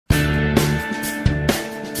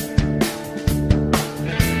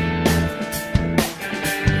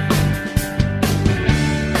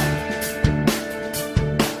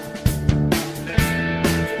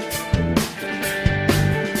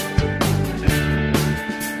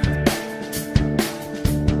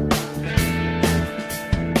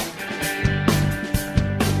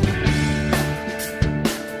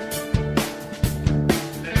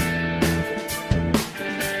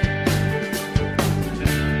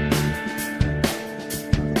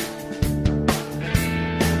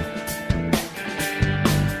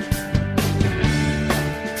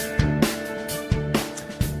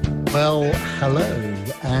Well, hello,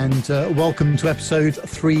 and welcome to episode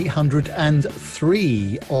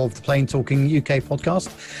 303 of the Plain Talking UK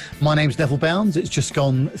podcast. My name's Neville Bounds. It's just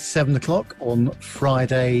gone 7 o'clock on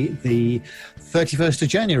Friday, the 31st of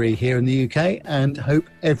January here in the UK, and hope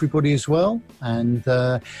everybody is well. And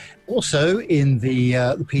also in the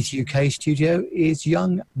PTUK studio is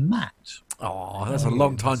young Matt. Oh, that's a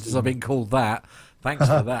long time since I've been called that. Thanks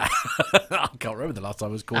for that. I can't remember the last time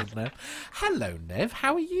I was called Nev. Hello, Nev.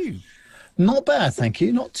 How are you? Not bad, thank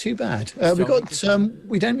you. Not too bad. We've got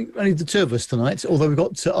we don't only the two of us tonight, although we've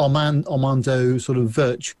got Armando sort of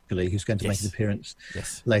virtually, who's going to make an appearance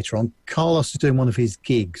later on. Carlos is doing one of his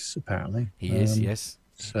gigs, apparently. He is, yes.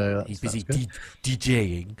 So he's busy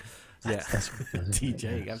DJing. That's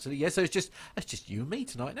DJing, absolutely. Yeah, so it's just you and me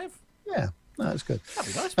tonight, Nev. Yeah. No, that's good.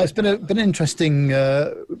 That'd be nice. It's been an interesting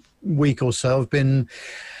week or so. I've been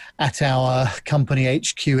at our company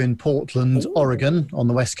HQ in Portland, Oregon, on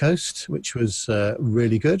the West Coast, which was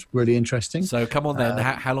really good, really interesting. So come on then.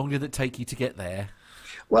 How long did it take you to get there?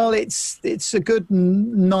 Well, it's a good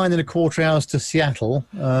 9.25 hours to Seattle,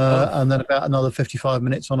 and then about another 55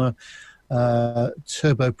 minutes on a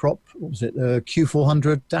turboprop, what was it,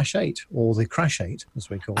 Q400-8, or the Crash 8, as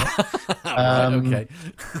we call it. Right, okay.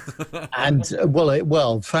 And,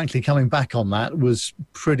 well, frankly, coming back on that was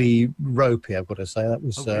pretty ropey, I've got to say. That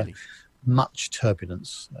was really? Much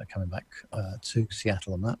turbulence coming back to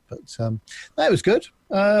Seattle on that. But that was good.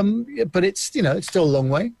 But it's still a long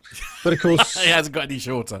way. But, of course... It hasn't got any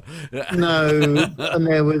shorter. No, and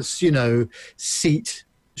there was, seat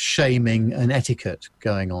shaming and etiquette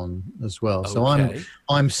going on as well. So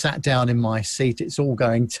I'm sat down in my seat. It's all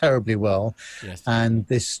going terribly well. Yes. And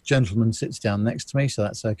this gentleman sits down next to me, so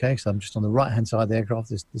that's okay. So I'm just on the right hand side of the aircraft.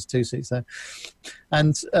 There's two seats there.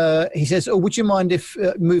 And he says, "Oh, would you mind if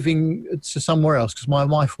moving to somewhere else? Because my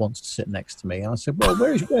wife wants to sit next to me." And I said, "Well,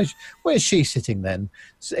 where's she sitting then?"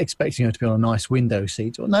 Expecting her to be on a nice window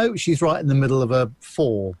seat. Well, no, she's right in the middle of a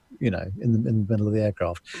four. In the middle of the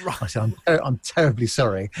aircraft. Right. I said, I'm terribly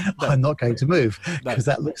sorry. No. I'm not going to move because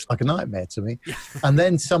that looks like a nightmare to me. And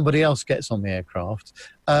then somebody else gets on the aircraft.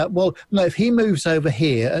 Well, no, if he moves over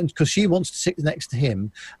here, and because she wants to sit next to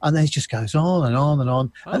him, and then it just goes on and on and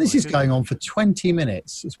on. And this is going on for 20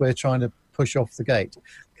 minutes as we're trying to push off the gate,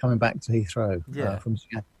 coming back to Heathrow from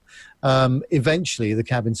Seattle. Eventually, the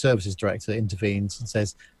cabin services director intervenes and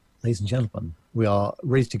says, "Ladies and gentlemen, we are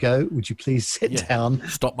ready to go. Would you please sit down?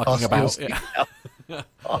 Stop mucking about."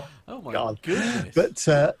 Oh my God! Goodness. But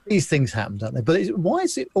these things happen, don't they? But why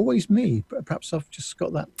is it always me? Perhaps I've just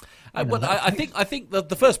got that. I think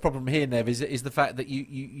the first problem here, Nev, is the fact that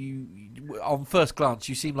you on first glance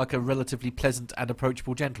you seem like a relatively pleasant and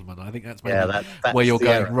approachable gentleman. I think that's maybe where you're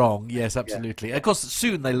going wrong. Yes, absolutely. Yeah. Of course,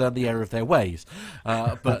 soon they learn the error of their ways,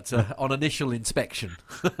 but on initial inspection,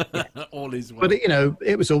 all is well. But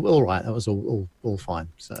it was all right. That was all fine.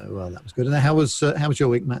 So that was good. And how was your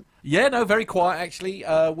week, Matt? Yeah, no, very quiet actually.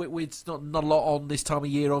 It's not a lot on this time of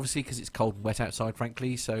year, obviously, because it's cold and wet outside,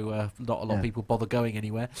 frankly. So not a lot of people bother going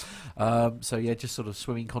anywhere. So yeah, just sort of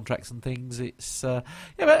swimming contracts and things. It's but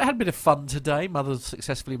I had a bit of fun today. Mother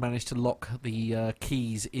successfully managed to lock the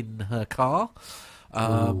keys in her car,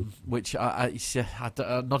 which I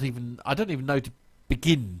don't even know to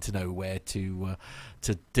begin to know where to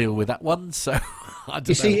deal with that one. So I don't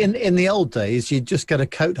know. See, in the old days, you'd just get a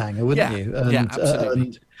coat hanger, wouldn't you? And,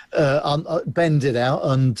 absolutely. Bend it out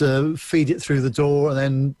and feed it through the door and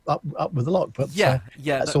then up with the lock. But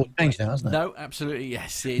that's all changed now, hasn't it? No, absolutely,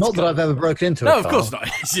 yes. Not that I've ever broken into a car. No, of course not.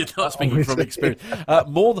 You're not speaking from experience.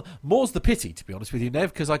 More's the pity, to be honest with you,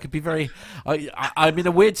 Nev, because I could be I'm in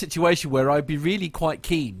a weird situation where I'd be really quite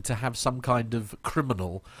keen to have some kind of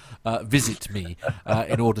criminal visit me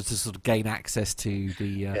in order to sort of gain access to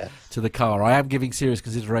the car. I am giving serious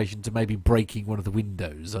consideration to maybe breaking one of the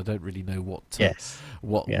windows. I don't really know what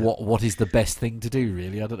is the best thing to do,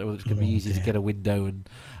 really. I don't know whether it's going to be easy to get a window and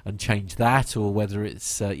change that, or whether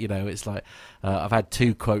it's it's like I've had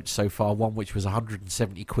two quotes so far, one which was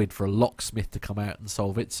 170 quid for a locksmith to come out and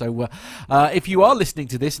solve it. So if you are listening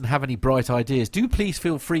to this and have any bright ideas, do please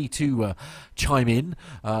feel free to chime in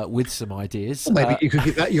with some ideas. Or maybe you could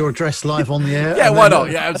give out your address live on the air. Yeah, why not?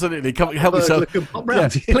 Yeah, absolutely. Come help yourself.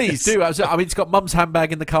 Please do. I mean, it's got Mum's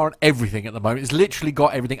handbag in the car and everything at the moment. It's literally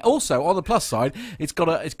got everything. Also, on the plus side, it's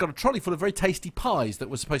got it's got a trolley full of very tasty pies that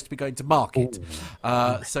was supposed to be going to market.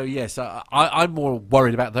 So yes, I'm more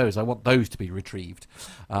worried about those. I want those to be retrieved,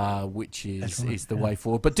 which is the way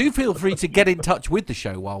forward. But do feel free to get in touch with the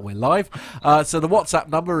show while we're live. So the WhatsApp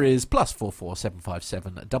number is +44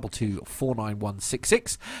 757 22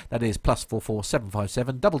 49166. That is +44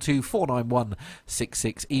 757 22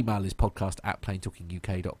 49166. Email is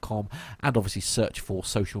podcast@plaintalkinguk.com, and obviously search for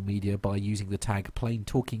social media by using the tag Plain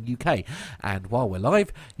Talking UK. And while we're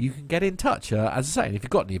live, you can get in touch. As I say, if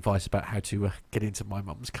you've got any advice about how to get into my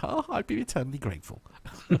mum's car, I'd be eternally grateful.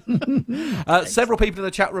 Several people in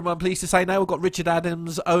the chat room, I'm pleased to say now. We've got Richard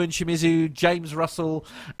Adams, Owen Shimizu, James Russell,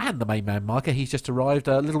 and the main man Micah. He's just arrived.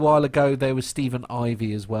 A little while ago, there was Stephen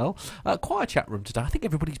Ivy as well. Quite a chat room today. I think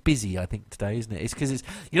everybody's busy, today, isn't it? It's because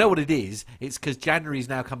you know what it is? It's because January's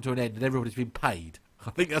now come to an end and everybody's been paid. I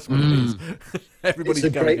think that's what it is. Everybody's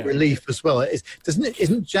it's a great relief as well.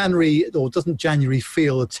 Doesn't January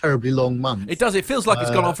feel a terribly long month? It does. It feels like it's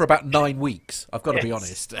gone on for about 9 weeks. I've got to be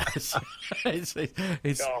honest.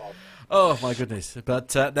 Oh my goodness.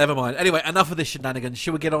 But never mind. Anyway, enough of this shenanigans.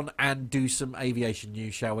 Shall we get on and do some aviation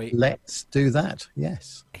news, shall we? Let's do that.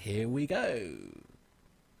 Yes. Here we go.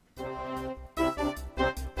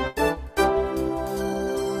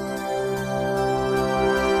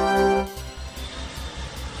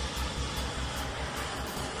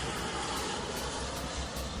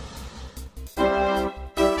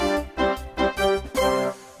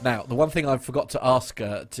 Now, the one thing I forgot to ask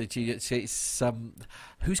is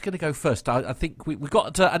who's going to go first? I think we've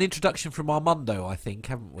got an introduction from Armando, I think,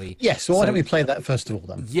 haven't we? Yes, so why don't we play that first of all,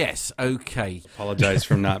 then? Yes, okay. Apologize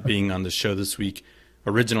for not being on the show this week.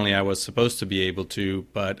 Originally, I was supposed to be able to,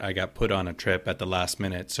 but I got put on a trip at the last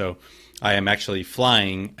minute. So I am actually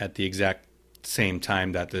flying at the exact same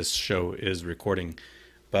time that this show is recording.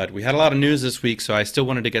 But we had a lot of news this week, so I still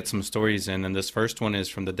wanted to get some stories in. And this first one is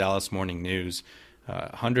from the Dallas Morning News.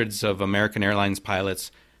 Hundreds of American Airlines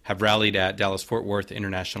pilots have rallied at Dallas-Fort Worth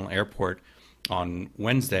International Airport on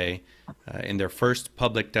Wednesday in their first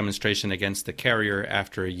public demonstration against the carrier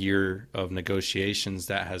after a year of negotiations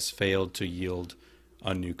that has failed to yield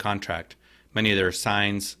a new contract. Many of their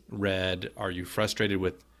signs read, "Are you frustrated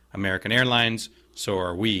with American Airlines? So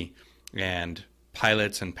are we." And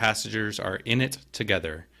pilots and passengers are in it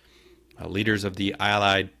together. Leaders of the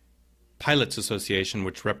Allied Pilots Association,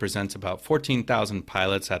 which represents about 14,000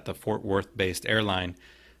 pilots at the Fort Worth-based airline,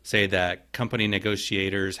 say that company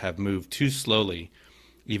negotiators have moved too slowly,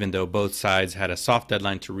 even though both sides had a soft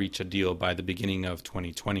deadline to reach a deal by the beginning of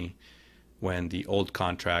 2020, when the old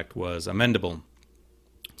contract was amendable.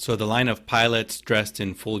 So the line of pilots dressed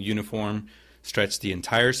in full uniform stretched the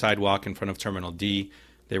entire sidewalk in front of Terminal D.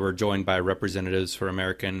 They were joined by representatives for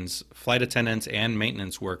Americans, flight attendants, and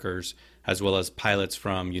maintenance workers, as well as pilots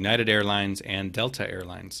from United Airlines and Delta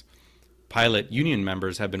Airlines. Pilot union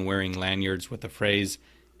members have been wearing lanyards with the phrase,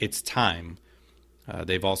 "It's time."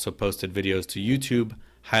 They've also posted videos to YouTube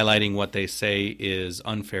highlighting what they say is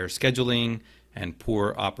unfair scheduling and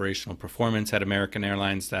poor operational performance at American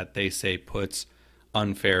Airlines that they say puts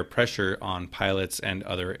unfair pressure on pilots and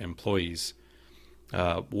other employees.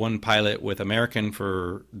 One pilot with American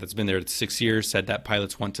that's been there 6 years said that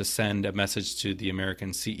pilots want to send a message to the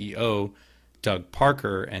American CEO, Doug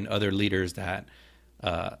Parker, and other leaders that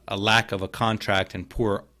a lack of a contract and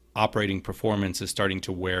poor operating performance is starting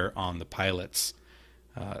to wear on the pilots.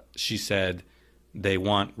 She said they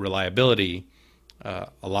want reliability. A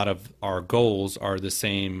lot of our goals are the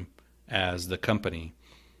same as the company.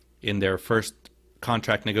 In their first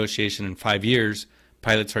contract negotiation in 5 years,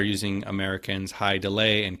 pilots are using American's high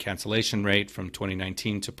delay and cancellation rate from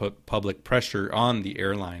 2019 to put public pressure on the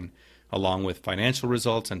airline, along with financial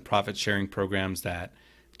results and profit-sharing programs that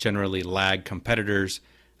generally lag competitors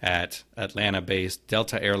at Atlanta-based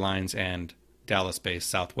Delta Airlines and Dallas-based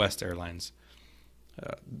Southwest Airlines.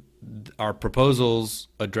 Our proposals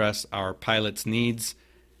address our pilots' needs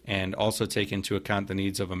and also take into account the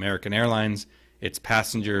needs of American Airlines, its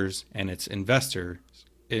passengers, and its investors,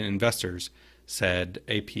 said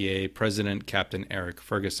APA President Captain Eric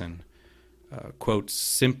Ferguson. Quote,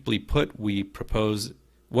 "Simply put,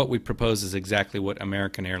 what we propose is exactly what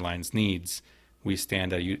American Airlines needs. We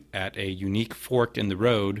stand at a unique fork in the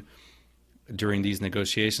road during these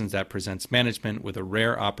negotiations that presents management with a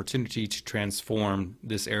rare opportunity to transform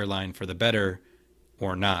this airline for the better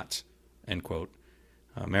or not," end quote.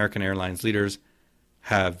 American Airlines leaders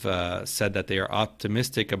have said that they are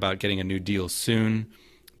optimistic about getting a new deal soon.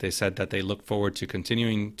 They said that they look forward to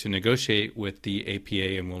continuing to negotiate with the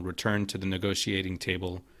APA and will return to the negotiating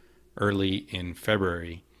table early in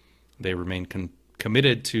February. They remain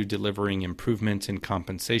committed to delivering improvements in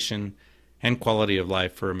compensation and quality of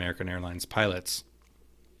life for American Airlines pilots.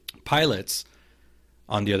 Pilots,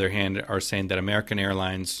 on the other hand, are saying that American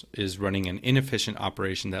Airlines is running an inefficient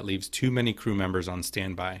operation that leaves too many crew members on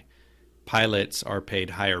standby. Pilots are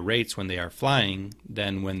paid higher rates when they are flying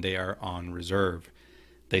than when they are on reserve.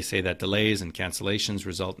 They say that delays and cancellations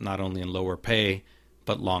result not only in lower pay,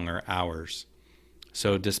 but longer hours.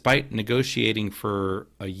 So despite negotiating for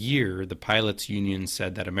a year, the pilots union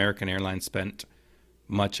said that American Airlines spent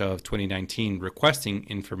much of 2019 requesting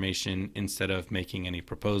information instead of making any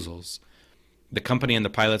proposals. The company and the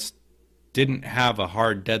pilots didn't have a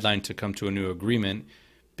hard deadline to come to a new agreement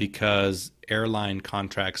because airline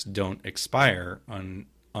contracts don't expire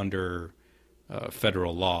under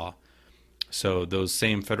federal law. So those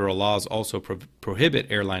same federal laws also prohibit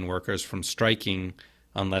airline workers from striking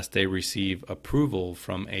unless they receive approval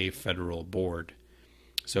from a federal board.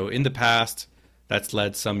 So in the past, that's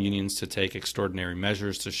led some unions to take extraordinary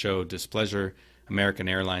measures to show displeasure. American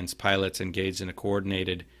Airlines pilots engaged in a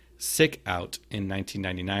coordinated sick out in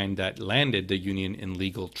 1999 that landed the union in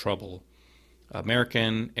legal trouble.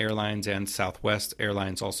 American Airlines and Southwest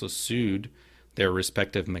Airlines also sued their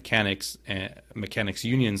respective mechanics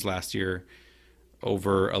unions last year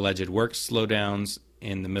over alleged work slowdowns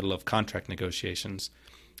in the middle of contract negotiations.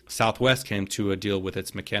 Southwest came to a deal with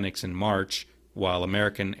its mechanics in March, while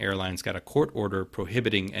American Airlines got a court order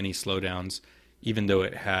prohibiting any slowdowns, even though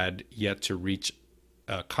it had yet to reach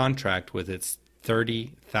a contract with its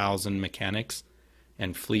 30,000 mechanics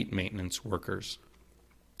and fleet maintenance workers.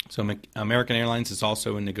 So American Airlines is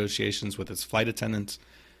also in negotiations with its flight attendants,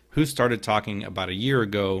 who started talking about a year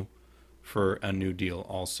ago for a new deal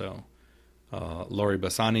also. Lori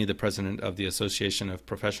Bassani, the president of the Association of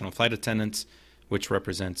Professional Flight Attendants, which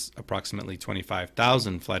represents approximately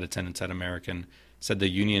 25,000 flight attendants at American, said the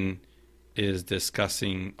union is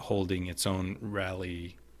discussing holding its own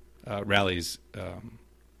rallies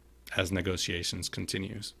as negotiations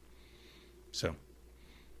continues. So,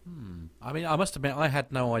 I mean, I must admit, I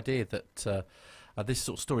had no idea that this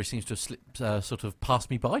sort of story seems to have slipped, sort of passed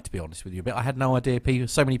me by, to be honest with you. But I had no idea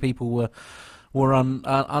so many people were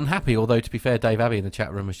unhappy. Although, to be fair, Dave Abbey in the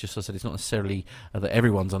chat room has just said it's not necessarily that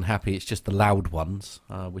everyone's unhappy; it's just the loud ones,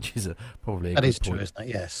 which is probably a that good is point. true, isn't it?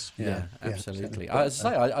 Yes. Yeah, absolutely. As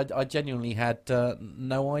I say, I genuinely had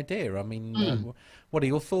no idea. I mean, what are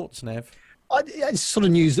your thoughts, Nev? It's sort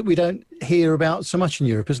of news that we don't hear about so much in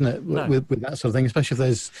Europe, isn't it? No. With that sort of thing, especially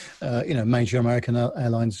if there's, major American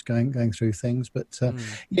airlines going through things. But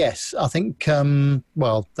yes, I think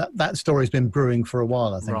that story's been brewing for a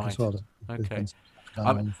while. I think Right. as well. Okay.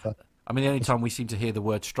 I mean, the only time we seem to hear the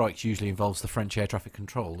word strikes usually involves the French air traffic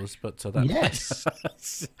controllers, but that yes,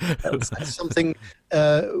 that's something.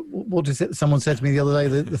 What is it? Someone said to me the other day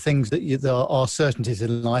that the things that are certainties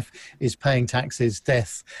in life is paying taxes,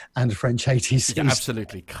 death, and French ATCs. Yeah,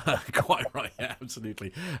 absolutely, quite right. Yeah,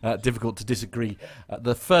 absolutely, difficult to disagree.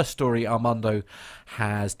 The first story Armando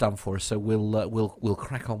has done for us, so we'll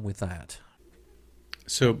crack on with that.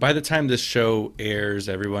 So by the time this show airs,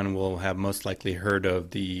 everyone will have most likely heard of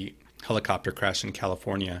the helicopter crash in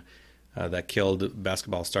California that killed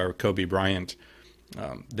basketball star Kobe Bryant.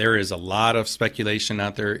 There is a lot of speculation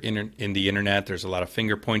out there in the internet. There's a lot of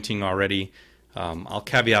finger pointing already. I'll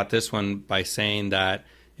caveat this one by saying that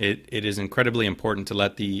it is incredibly important to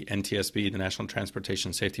let the NTSB, the National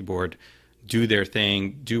Transportation Safety Board, do their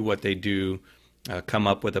thing, do what they do, come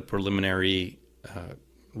up with a preliminary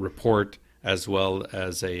report as well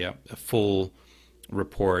as a full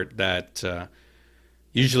report that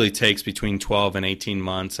usually takes between 12 and 18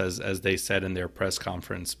 months, as they said in their press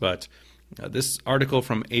conference. But this article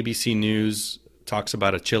from ABC News talks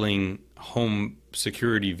about a chilling home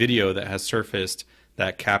security video that has surfaced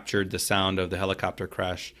that captured the sound of the helicopter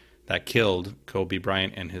crash that killed Kobe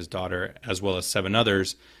Bryant and his daughter, as well as 7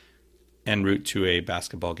 others, en route to a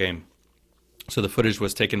basketball game. So the footage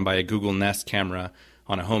was taken by a Google Nest camera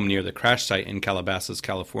on a home near the crash site in Calabasas,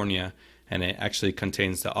 California, and it actually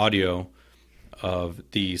contains the audio of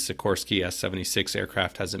the Sikorsky S-76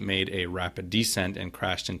 aircraft as it made a rapid descent and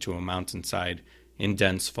crashed into a mountainside in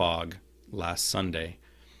dense fog last Sunday.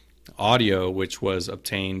 Audio, which was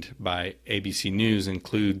obtained by ABC News,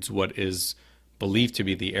 includes what is believed to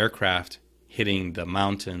be the aircraft hitting the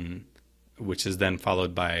mountain, which is then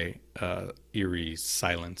followed by eerie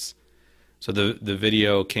silence. So the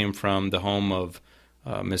video came from the home of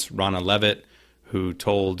Miss Rana Levitt, who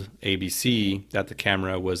told ABC that the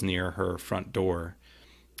camera was near her front door.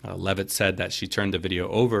 Levitt said that she turned the video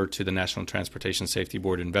over to the National Transportation Safety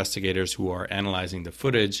Board investigators who are analyzing the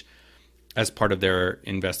footage as part of their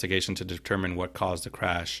investigation to determine what caused the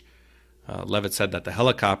crash. Levitt said that the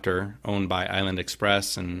helicopter, owned by Island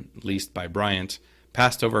Express and leased by Bryant,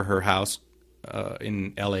 passed over her house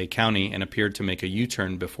in L.A. County and appeared to make a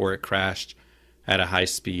U-turn before it crashed at a high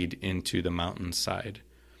speed into the mountainside.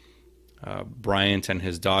 Bryant and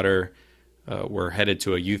his daughter were headed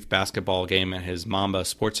to a youth basketball game at his Mamba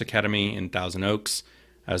Sports Academy in Thousand Oaks,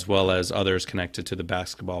 as well as others connected to the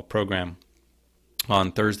basketball program.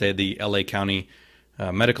 On Thursday, the L.A. County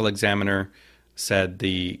medical examiner said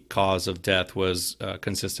the cause of death was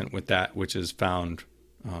consistent with that which is found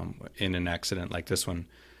in an accident like this one.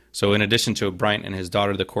 So in addition to Bryant and his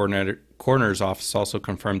daughter, the coroner's office also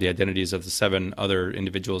confirmed the identities of the 7 other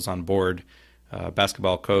individuals on board.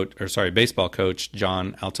 Baseball coach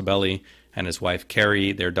John Altobelli and his wife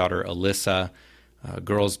Carrie, their daughter Alyssa,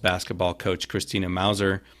 girls basketball coach Christina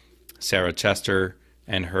Mauser, Sarah Chester,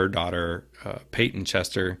 and her daughter Peyton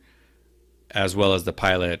Chester, as well as the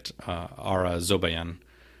pilot Ara Zobayan.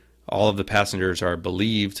 All of the passengers are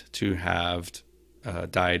believed to have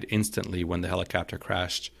died instantly when the helicopter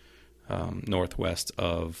crashed northwest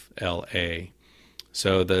of L.A.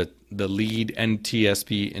 So the lead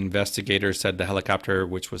NTSB investigator said the helicopter,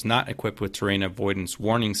 which was not equipped with terrain avoidance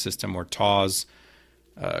warning system or TAWS,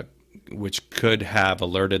 which could have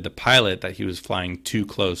alerted the pilot that he was flying too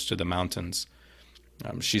close to the mountains.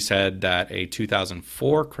 She said that a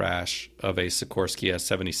 2004 crash of a Sikorsky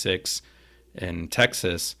S-76 in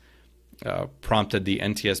Texas prompted the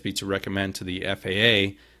NTSB to recommend to the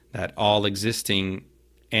FAA that all existing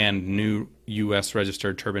and new U.S.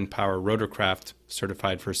 registered turbine power rotorcraft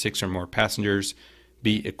certified for 6 or more passengers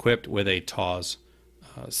be equipped with a TAWS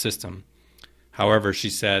system. However, she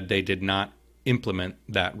said they did not implement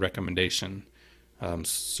that recommendation.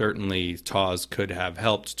 Certainly, TAWS could have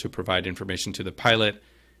helped to provide information to the pilot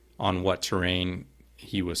on what terrain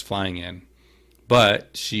he was flying in.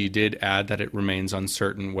 But she did add that it remains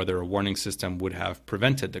uncertain whether a warning system would have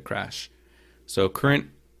prevented the crash. So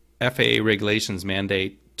current FAA regulations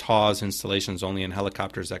mandate TAWS installations only in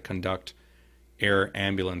helicopters that conduct air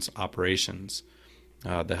ambulance operations.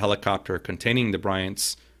 The helicopter containing the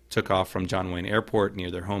Bryants took off from John Wayne Airport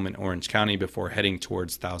near their home in Orange County before heading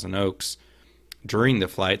towards Thousand Oaks. During the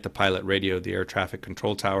flight, the pilot radioed the air traffic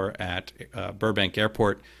control tower at Burbank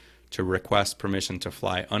Airport to request permission to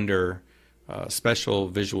fly under special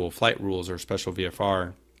visual flight rules, or special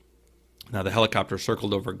VFR. Now, the helicopter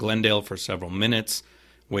circled over Glendale for several minutes,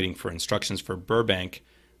 waiting for instructions for Burbank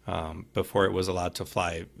before it was allowed to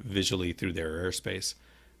fly visually through their airspace.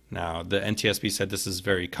 Now, the NTSB said this is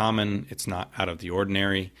very common. It's not out of the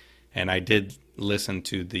ordinary. And I did listen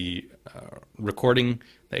to the recording,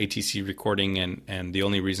 the ATC recording, and the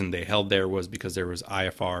only reason they held there was because there was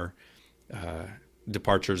IFR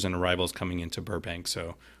departures and arrivals coming into Burbank.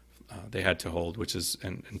 So they had to hold, which is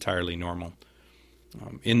entirely normal.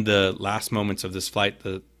 In the last moments of this flight,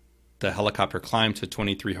 the helicopter climbed to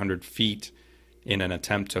 2,300 feet in an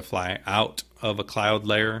attempt to fly out of a cloud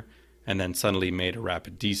layer, and then suddenly made a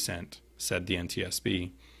rapid descent, said the NTSB.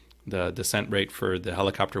 The descent rate for the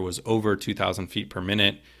helicopter was over 2,000 feet per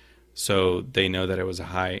minute, so they know that it was a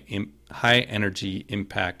high energy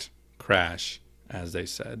impact crash, as they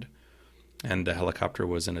said, and the helicopter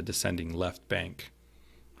was in a descending left bank.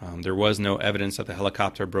 There was no evidence that the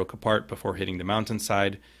helicopter broke apart before hitting the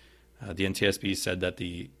mountainside. The NTSB said that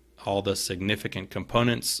all the significant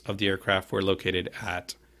components of the aircraft were located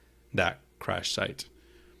at that crash site.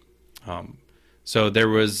 So there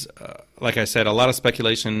was, like I said, a lot of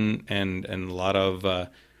speculation and a lot of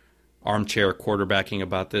armchair quarterbacking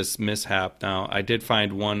about this mishap. Now, I did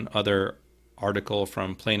find one other article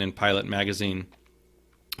from Plane and Pilot magazine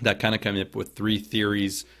that kind of came up with 3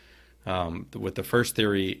 theories, with the first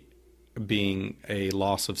theory being a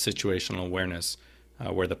loss of situational awareness,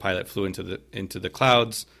 where the pilot flew into the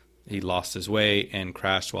clouds, he lost his way and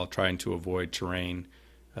crashed while trying to avoid terrain,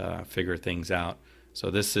 figure things out. So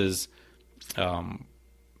this is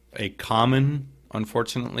a common,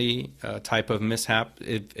 unfortunately, type of mishap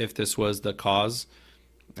if this was the cause.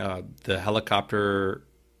 The helicopter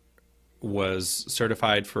was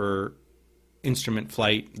certified for instrument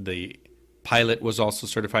flight. The pilot was also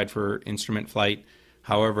certified for instrument flight.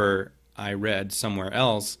 However, I read somewhere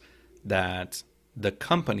else that the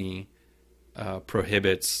company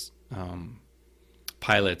prohibits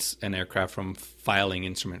pilots and aircraft from filing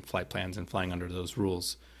instrument flight plans and flying under those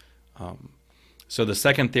rules. So the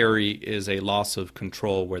second theory is a loss of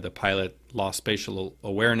control, where the pilot lost spatial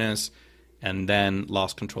awareness and then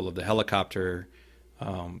lost control of the helicopter.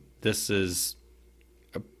 This is,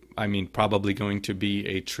 probably going to be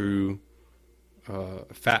a true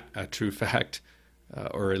fact,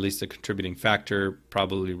 or at least a contributing factor,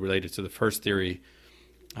 probably related to the first theory.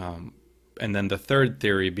 And then the third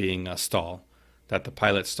theory being a stall, that the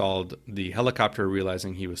pilot stalled the helicopter,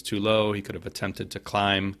 realizing he was too low. He could have attempted to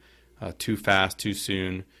climb too fast, too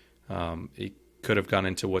soon. He could have gone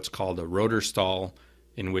into what's called a rotor stall,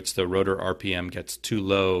 in which the rotor RPM gets too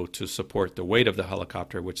low to support the weight of the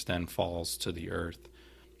helicopter, which then falls to the earth.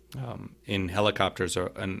 In helicopters,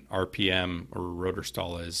 an RPM or rotor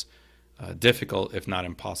stall is difficult, if not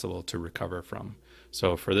impossible, to recover from.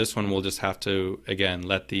 So for this one, we'll just have to, again,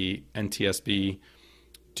 let the NTSB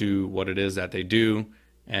do what it is that they do,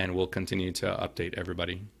 and we'll continue to update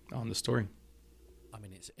everybody on the story. I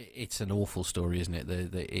mean, it's an awful story, isn't it?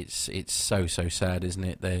 It's so sad, isn't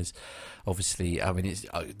it? There's obviously, I mean,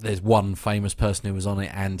 there's one famous person who was on it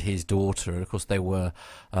and his daughter. And of course, there were,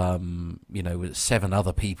 7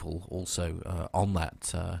 other people also on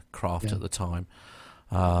that craft at the time.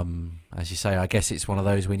 As you say, I guess it's one of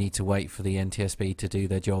those we need to wait for the NTSB to do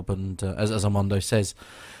their job, and as Armando says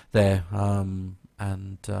there,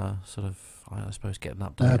 sort of, I suppose, get an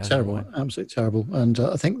update. Terrible, absolutely terrible. And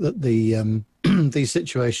I think that the these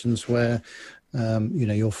situations where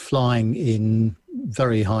you're flying in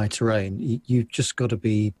very high terrain, you've just got to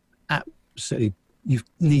be absolutely. You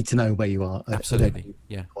need to know where you are. Absolutely,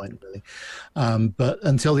 yeah. Point really, but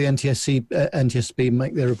until the NTSB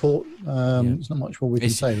make their report, there's not much more we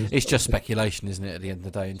can say. It's just speculation, isn't it? At the end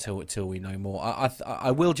of the day, until we know more.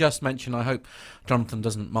 I will just mention. I hope Jonathan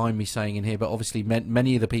doesn't mind me saying in here, but obviously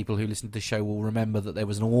many of the people who listen to the show will remember that there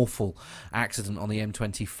was an awful accident on the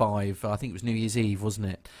M25. I think it was New Year's Eve, wasn't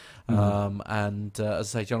it? And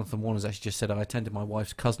as I say, Jonathan Warner's actually just said, I attended my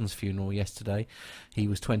wife's cousin's funeral yesterday. He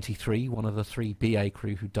was 23, one of the 3 BA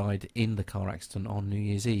crew who died in the car accident on New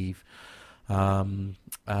Year's Eve. As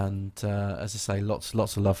I say, lots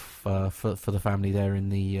of love for the family there in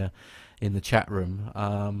the chat room.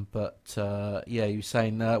 He was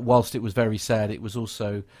saying, whilst it was very sad, it was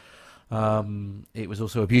also a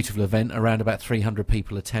beautiful event. Around about 300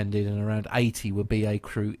 people attended, and around 80 were BA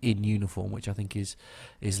crew in uniform, which I think is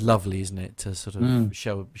lovely, isn't it? To sort of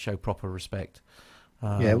show proper respect.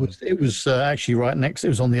 It was actually right next. It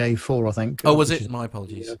was on the A4, I think. Oh, was it? My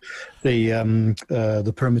apologies.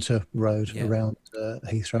 The perimeter road around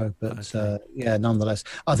Heathrow, but nonetheless,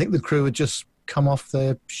 I think the crew had just come off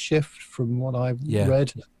their shift, from what I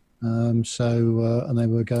read. And they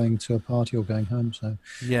were going to a party or going home. So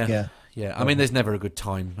yeah. I mean, there's never a good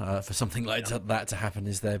time for something like that to happen,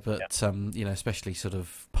 is there? But especially sort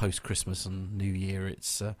of post Christmas and New Year, it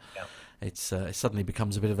suddenly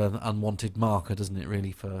becomes a bit of an unwanted marker, doesn't it?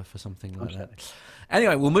 Really, for something like that.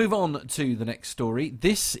 Anyway, we'll move on to the next story.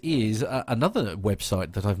 This is another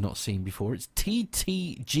website that I've not seen before. It's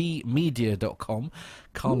ttgmedia.com.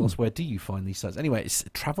 Carlos, where do you find these sites? Anyway, it's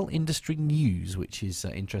travel industry news, which is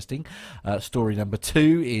interesting. Story number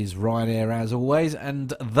 2 is Ryanair, as always,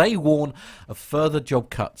 and they warn of further job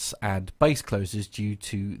cuts and base closures due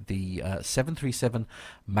to the 737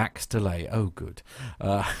 MAX delay. Oh, good.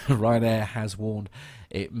 Ryanair has warned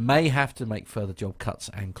it may have to make further job cuts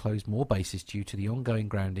and close more bases due to the ongoing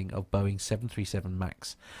grounding of Boeing 737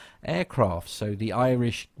 MAX aircraft. So the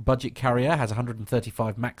Irish budget carrier has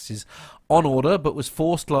 135 MAXs on order, but was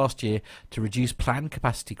forced last year to reduce planned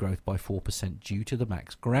capacity growth by 4% due to the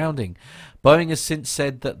MAX grounding. Boeing has since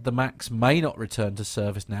said that the MAX may not return to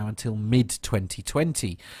service now until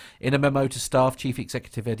mid-2020. In a memo to staff, Chief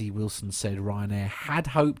Executive Eddie Wilson said Ryanair had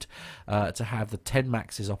hoped to have the 10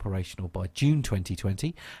 MAXs operational by June 2020.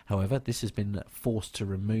 However, this has been forced to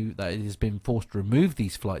remove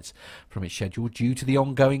these flights from its schedule due to the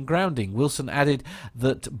ongoing grounding. Wilson added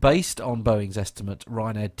that based on Boeing's estimate,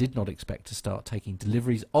 Ryanair did not expect to start taking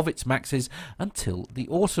deliveries of its MAXs until the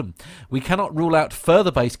autumn. We cannot rule out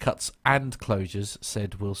further base cuts and closures,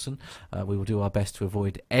 said Wilson. We will do our best to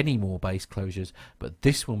avoid any more base closures, but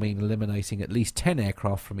this will mean eliminating at least 10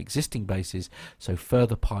 aircraft from existing bases, so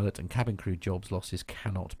further pilot and cabin crew jobs losses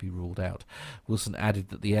cannot be ruled out. Wilson added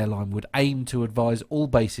that the airline would aim to advise all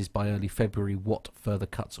bases by early February what further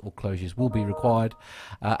cuts or closures will be required,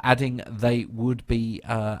 adding they would be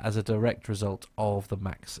as a direct result of the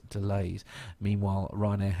MAX delays. Meanwhile,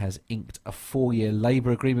 Ryanair has inked a 4-year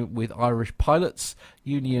labour agreement with Irish pilots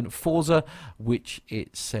union Forza, which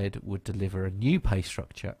it said would deliver a new pay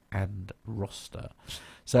structure and roster.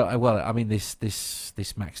 So, I mean, this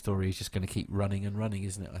MAX story is just going to keep running and running,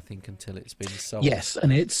 isn't it? I think until it's been solved. Yes,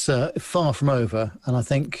 and it's far from over. And I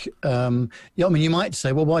think, I mean, you might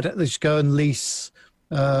say, well, why don't they just go and lease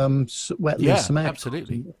some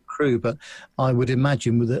absolutely crew? But I would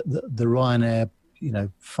imagine with the Ryanair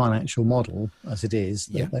financial model as it is,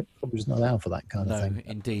 Yeah. they probably doesn't allow for that kind of No, thing.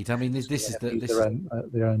 indeed. I mean, this is They the have to use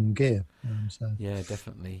their own gear. So. Yeah,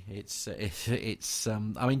 definitely. It's. I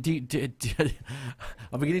mean,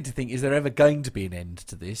 I'm beginning to think: is there ever going to be an end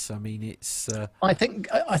to this? I mean, it's. I think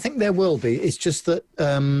there will be. It's just that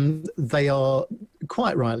they are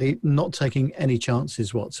quite rightly not taking any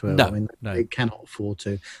chances whatsoever. No, I mean, no. they cannot afford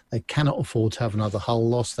to. They cannot afford to have another hull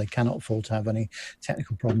loss. They cannot afford to have any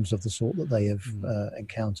technical problems of the sort that they have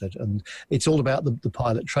encountered. And it's all about the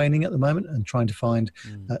pilot training at the moment and trying to find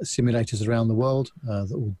simulators around the world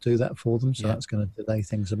that will do that for them. So that's going to delay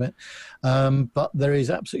things a bit. But there is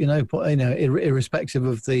absolutely no point, irrespective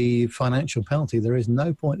of the financial penalty, there is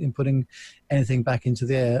no point in putting anything back into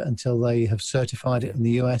the air until they have certified it in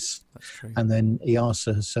the US. That's true. And then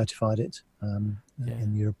EASA has certified it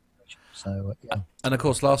in Europe. So, And of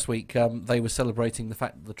course, last week they were celebrating the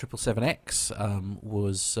fact that the 777X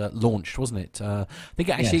was launched, wasn't it? I think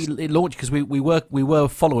it actually it launched because we were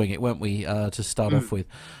following it, weren't we, to start off with?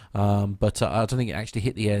 But I don't think it actually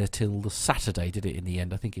hit the air till the Saturday, did it? In the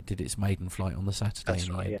end, I think it did its maiden flight on the Saturday. That's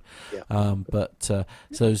in the right. end. Yeah. But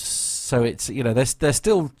so it's they're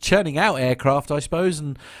still churning out aircraft, I suppose,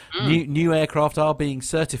 and new aircraft are being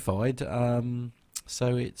certified.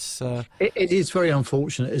 So it's it is very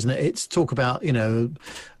unfortunate, isn't it? It's talk about was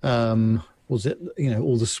it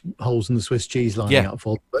all the holes in the Swiss cheese lining up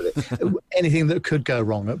for, but anything that could go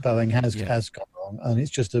wrong at Boeing has gone wrong, and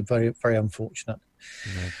it's just a very, very unfortunate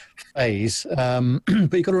phase. But you've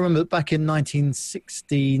got to remember that back in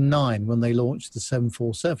 1969, when they launched the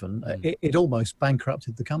 747, it almost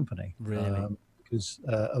bankrupted the company. Really. Because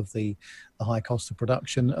of the high cost of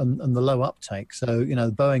production and the low uptake. So,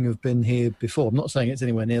 Boeing have been here before. I'm not saying it's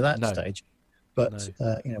anywhere near that stage, but,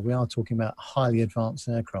 we are talking about highly advanced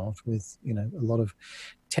aircraft with, a lot of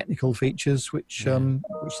technical features which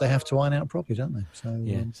they have to iron out properly, don't they? So,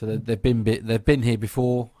 so they've been here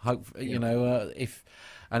before. If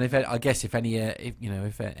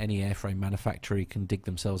any airframe manufacturer can dig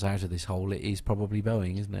themselves out of this hole, it is probably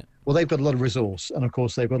Boeing, isn't it? Well, they've got a lot of resource, and of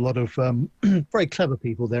course they've got a lot of very clever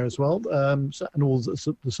people there as well, and all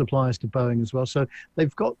the suppliers to Boeing as well. So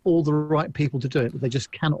they've got all the right people to do it, but they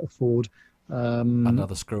just cannot afford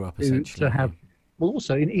another screw up essentially. To have. Well,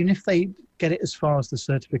 also, even if they get it as far as the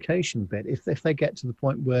certification bit, if they get to the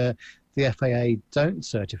point where the FAA don't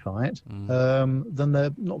certify it, then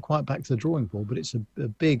they're not quite back to the drawing board. But it's a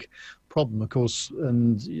big problem, of course.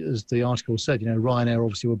 And as the article said, Ryanair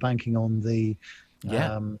obviously were banking on the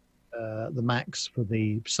MAX for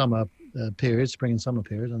the summer period, spring and summer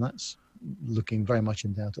period, and that's looking very much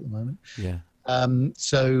in doubt at the moment. Yeah.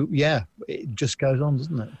 So it just goes on,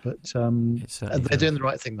 doesn't it? But they're doing the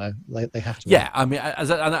right thing, though. They have to. Yeah, I mean,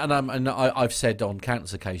 I've said on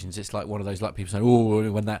countless occasions, it's like one of those people saying,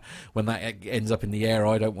 "Oh, when that ends up in the air,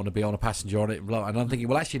 I don't want to be on a passenger on it." And I'm thinking,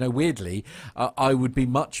 well, actually, no. Weirdly, I would be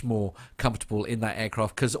much more comfortable in that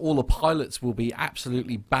aircraft because all the pilots will be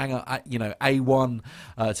absolutely A1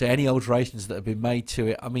 to any alterations that have been made to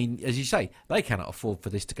it. I mean, as you say, they cannot afford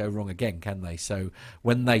for this to go wrong again, can they? So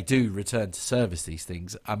when they do return to service these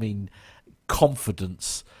things, I mean,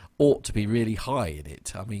 confidence ought to be really high in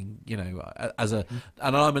it. I mean,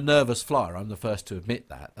 and I'm a nervous flyer, I'm the first to admit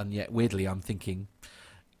that, and yet weirdly I'm thinking,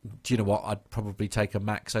 do you know what, I'd probably take a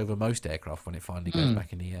MAX over most aircraft when it finally goes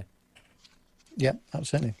back in the air. Yeah,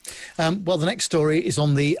 absolutely. Well, the next story is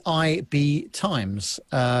on the IB Times.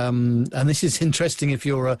 And this is interesting if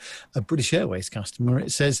you're a British Airways customer.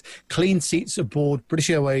 It says, clean seats aboard British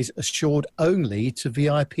Airways assured only to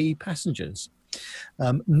VIP passengers.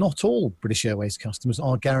 Not all British Airways customers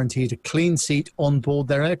are guaranteed a clean seat on board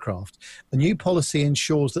their aircraft. The new policy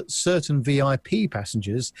ensures that certain VIP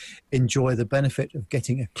passengers enjoy the benefit of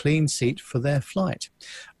getting a clean seat for their flight.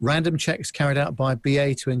 Random checks carried out by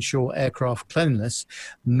BA to ensure aircraft cleanliness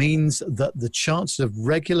means that the chances of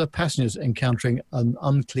regular passengers encountering an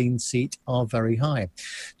unclean seat are very high.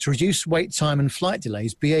 To reduce wait time and flight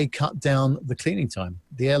delays, BA cut down the cleaning time.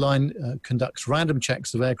 The airline conducts random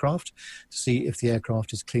checks of aircraft to see if the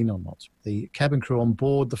aircraft is clean or not. The cabin crew on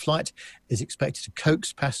board the flight is expected to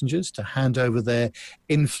coax passengers to hand over their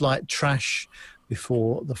in-flight trash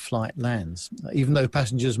before the flight lands. Even though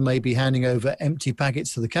passengers may be handing over empty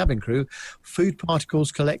packets to the cabin crew, food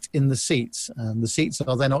particles collect in the seats, and the seats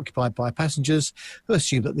are then occupied by passengers who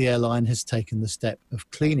assume that the airline has taken the step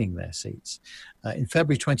of cleaning their seats. In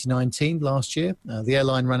February 2019, last year, the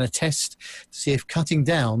airline ran a test to see if cutting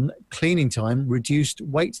down cleaning time reduced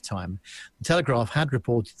wait time. The Telegraph had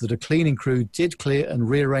reported that a cleaning crew did clear and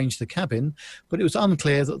rearrange the cabin, but it was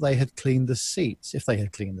unclear that they had cleaned the seats, if they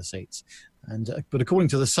had cleaned the seats. But according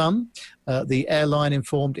to The Sun, the airline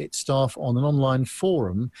informed its staff on an online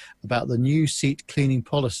forum about the new seat cleaning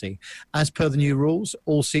policy. As per the new rules,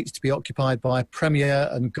 all seats to be occupied by Premier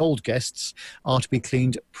and Gold guests are to be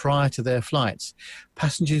cleaned prior to their flights.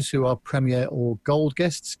 Passengers who are Premier or Gold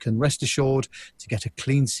guests can rest assured to get a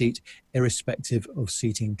clean seat irrespective of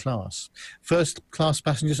seating class. First class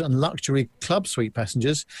passengers and luxury club suite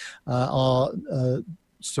passengers will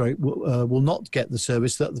not get the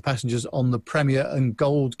service that the passengers on the Premier and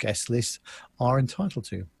Gold guest list are entitled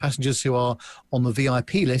to. Passengers who are on the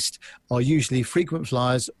VIP list are usually frequent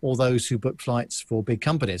flyers or those who book flights for big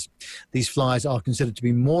companies. These flyers are considered to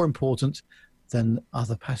be more important than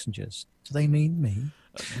other passengers. Do they mean me?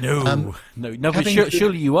 No, but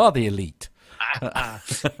surely you are the elite.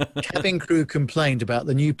 Cabin crew complained about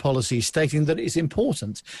the new policy, stating that it's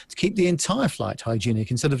important to keep the entire flight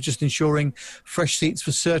hygienic instead of just ensuring fresh seats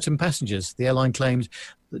for certain passengers. The airline claimed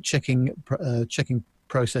that checking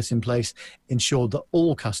process in place ensured that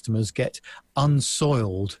all customers get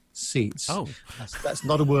unsoiled seats. Oh, that's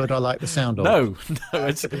not a word I like the sound of. No,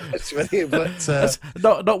 it's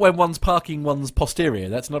not when one's parking one's posterior.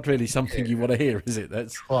 That's not really something you want to hear, is it?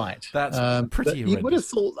 That's right. That's pretty. You would have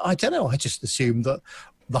thought. I don't know. I just assumed that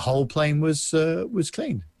the whole plane was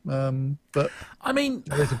clean. But I mean,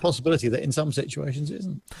 there's a possibility that in some situations it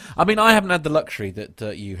isn't. I mean, I haven't had the luxury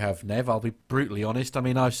that you have, Nev. I'll be brutally honest. I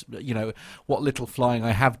mean, what little flying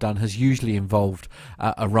I have done has usually involved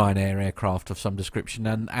a Ryanair aircraft of some description.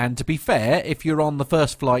 And to be fair, if you're on the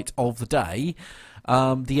first flight of the day,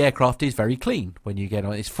 the aircraft is very clean when you get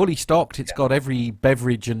on. It's fully stocked. It's got every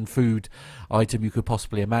beverage and food item you could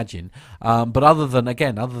possibly imagine. But other than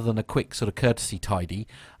a quick sort of courtesy tidy,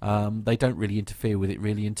 they don't really interfere with it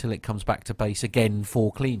really until it comes back to base again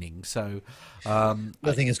for cleaning. So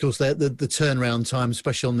the thing is, of course, the turnaround time,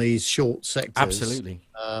 especially on these short sectors. Absolutely.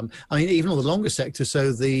 I mean, even on the longer sector.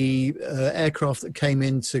 So the aircraft that came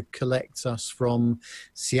in to collect us from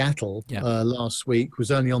Seattle last week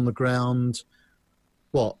was only on the ground,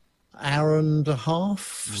 hour and a half,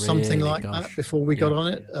 something like that, before we got on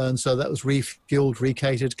it. And so that was refueled,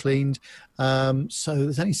 recatered, cleaned. So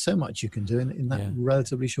there's only so much you can do in that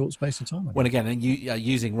relatively short space of time. Well, again, and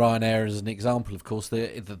using Ryanair as an example, of course,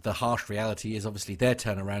 the harsh reality is obviously their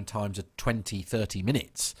turnaround times are 20, 30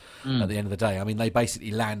 minutes at the end of the day. I mean, they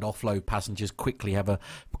basically land, offload passengers, quickly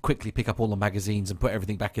pick up all the magazines and put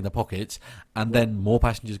everything back in the pockets, and then more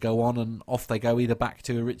passengers go on and off they go, either back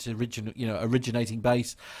to its originating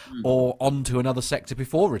base or onto another sector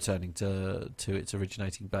before returning to its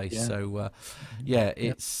originating base. Yeah. So,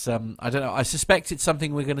 it's I don't know. I suspect it's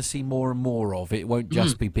something we're going to see more and more of. It won't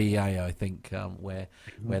just be BA, I think, where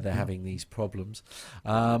they're having these problems.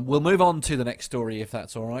 We'll move on to the next story, if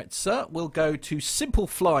that's all right, sir. We'll go to Simple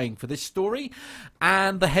Flying for this story,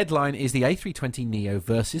 and the headline is the A320neo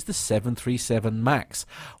versus the 737 MAX.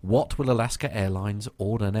 What will Alaska Airlines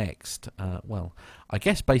order next? Well, I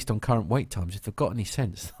guess based on current wait times, if they've got any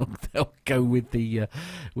sense, they'll go with the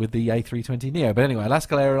A320neo. But anyway,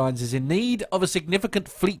 Alaska Airlines is in need of a significant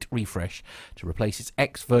fleet refresh to replace its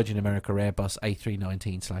ex-Virgin America Airbus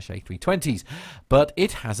A319/A320s. But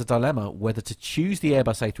it has a dilemma whether to choose the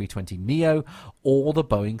Airbus A320neo or the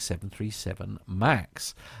Boeing 737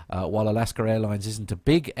 MAX. While Alaska Airlines isn't a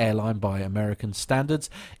big airline by American standards,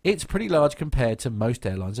 it's pretty large compared to most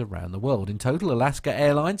airlines around the world. In total, Alaska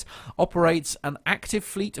Airlines operates an active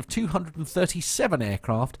fleet of 237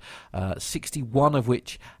 aircraft, 61 of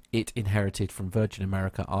which it inherited from Virgin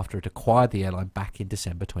America after it acquired the airline back in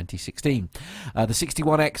December 2016. The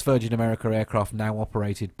 61 ex-Virgin America aircraft now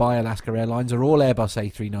operated by Alaska Airlines are all Airbus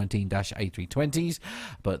A319-A320s,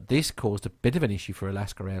 but this caused a bit of an issue for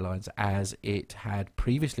Alaska Airlines as it had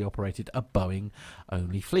previously operated a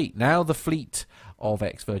Boeing-only fleet. Now the fleet of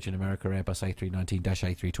ex-Virgin America Airbus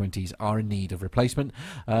A319-A320s are in need of replacement,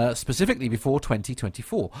 specifically before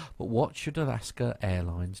 2024. But what should Alaska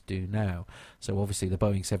Airlines do now? So obviously the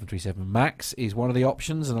Boeing 737 MAX is one of the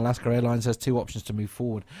options, and Alaska Airlines has two options to move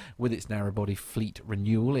forward with its narrow-body fleet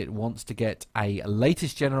renewal. It wants to get a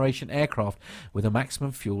latest generation aircraft with a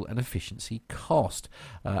maximum fuel and efficiency cost.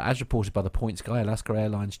 As reported by The Points Guy, Alaska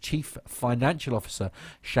Airlines Chief Financial Officer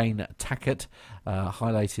Shane Tackett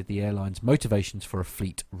highlighted the airline's motivations for a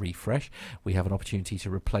fleet refresh. We have an opportunity to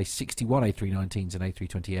replace 61 A319s and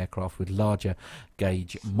A320 aircraft with larger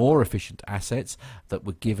gauge, more efficient assets that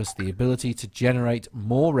would give us the ability to generate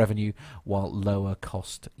more revenue while lower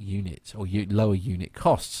lower unit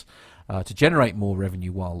costs. To generate more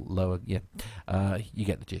revenue while lower, you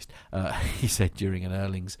get the gist. He said during an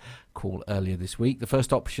earnings call earlier this week. The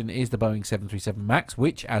first option is the Boeing 737 MAX,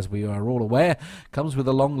 which, as we are all aware, comes with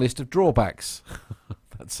a long list of drawbacks.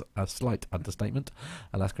 That's a slight understatement.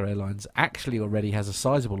 Alaska Airlines actually already has a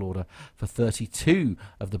sizable order for 32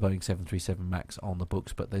 of the Boeing 737 MAX on the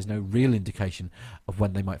books, but there's no real indication of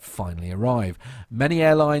when they might finally arrive. Many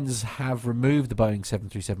airlines have removed the Boeing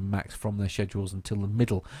 737 MAX from their schedules until the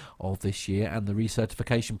middle of this year, and the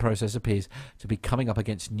recertification process appears to be coming up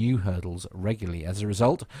against new hurdles regularly. As a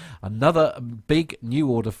result, another big new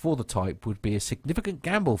order for the type would be a significant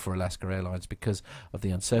gamble for Alaska Airlines because of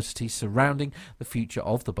the uncertainty surrounding the future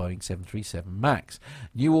of the Boeing 737 MAX.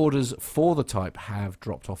 New orders for the type have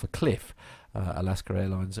dropped off a cliff. Alaska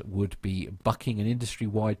Airlines would be bucking an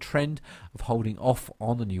industry-wide trend of holding off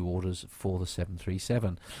on the new orders for the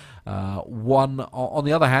 737. On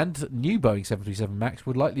the other hand, new Boeing 737 MAX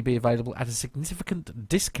would likely be available at a significant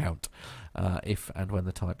discount if and when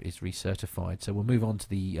the type is recertified. So we'll move on to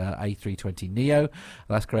the A320neo.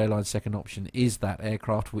 Alaska Airlines' second option is that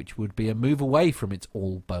aircraft, which would be a move away from its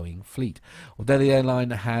all-Boeing fleet. Although the airline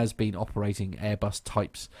has been operating Airbus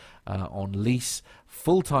types on lease,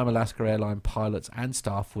 full-time Alaska Airline pilots and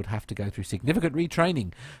staff would have to go through significant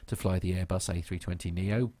retraining to fly the Airbus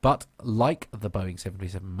A320neo, but like the Boeing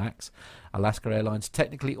 737 MAX, Alaska Airlines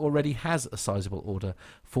technically already has a sizable order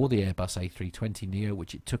for the Airbus A320neo,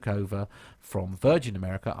 which it took over from Virgin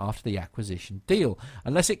America after the acquisition deal.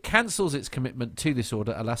 Unless it cancels its commitment to this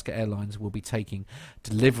order, Alaska Airlines will be taking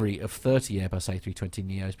delivery of 30 Airbus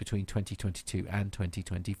A320neos between 2022 and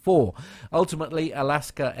 2024. Ultimately,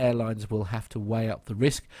 Alaska Airlines will have to weigh up the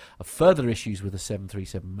risk of further issues with the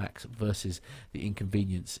 737 MAX versus the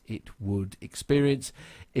inconvenience it would experience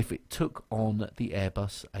if it took on the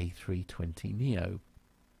Airbus A320neo.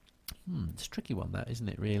 It's a tricky one, that, isn't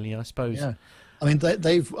it, really, I suppose? Yeah. I mean,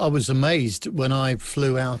 I was amazed when I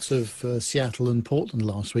flew out of Seattle and Portland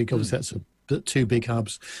last week. Obviously, that's two big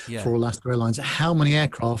hubs for Alaska Airlines. How many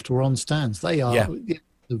aircraft were on stands? They are a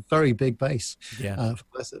very big base.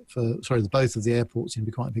 For both of the airports seem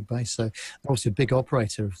to be quite a big base. So they're obviously a big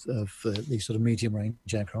operator of these sort of medium range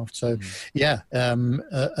aircraft. So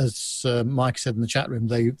as Mike said in the chat room,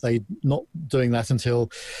 they not doing that until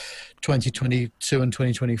 2022 and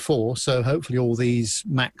 2024. So hopefully all these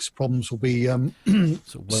MAX problems will be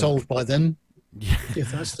solved by then.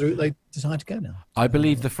 If that's through, they decide to go now. I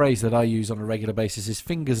believe the phrase that I use on a regular basis is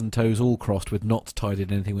fingers and toes all crossed with knots tied in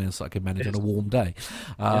anything else I can manage on a warm day.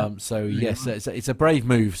 So yes, it's a brave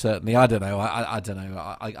move, certainly. I don't know. I don't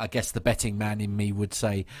know. I guess the betting man in me would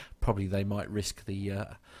say probably they might risk the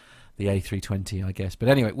A320, I guess. But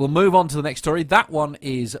anyway, we'll move on to the next story. That one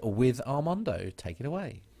is with Armando. Take it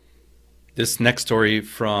away. This next story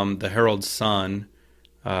from the Herald Sun,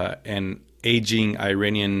 an aging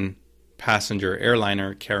Iranian passenger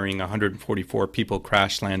airliner carrying 144 people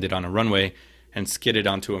crash landed on a runway and skidded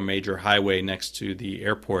onto a major highway next to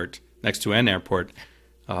an airport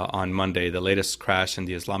on Monday, the latest crash in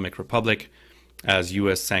the Islamic Republic, as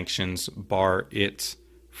U.S. sanctions bar it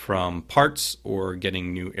from parts or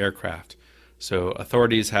getting new aircraft. So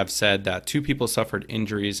authorities have said that 2 people suffered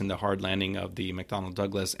injuries in the hard landing of the McDonnell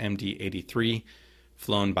Douglas MD-83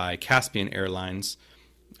 flown by Caspian Airlines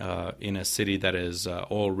in a city that is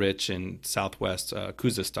oil-rich in southwest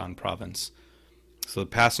Khuzestan province. So the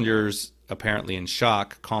passengers, apparently in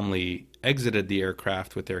shock, calmly exited the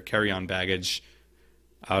aircraft with their carry-on baggage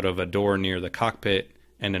out of a door near the cockpit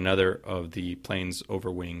and another of the plane's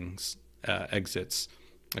overwings exits,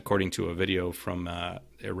 according to a video from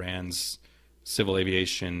Iran's Civil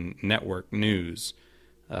Aviation Network News.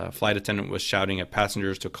 Flight attendant was shouting at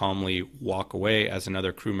passengers to calmly walk away as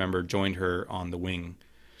another crew member joined her on the wing.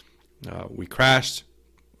 We crashed,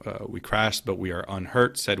 but we are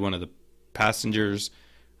unhurt, said one of the passengers,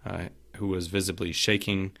 who was visibly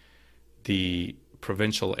shaking. The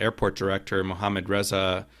provincial airport director, Mohammed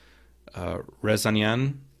Reza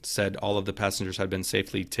Rezanian, said all of the passengers had been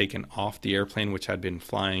safely taken off the airplane, which had been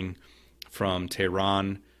flying from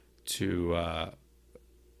Tehran to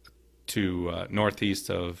northeast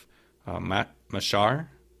of Mashhad.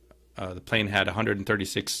 The plane had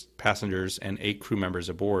 136 passengers and 8 crew members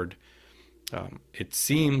aboard. It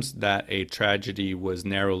seems that a tragedy was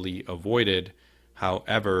narrowly avoided.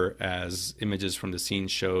 However, as images from the scene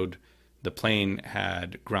showed, the plane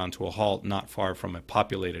had ground to a halt not far from a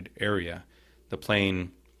populated area. The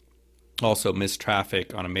plane also missed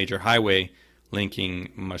traffic on a major highway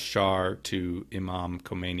linking Mashhad to Imam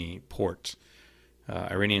Khomeini Port.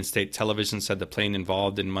 Iranian state television said the plane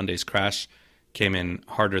involved in Monday's crash came in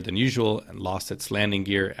harder than usual and lost its landing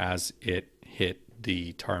gear as it hit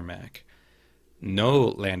the tarmac. No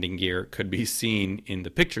landing gear could be seen in the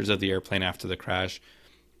pictures of the airplane after the crash,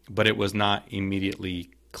 but it was not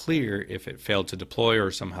immediately clear if it failed to deploy or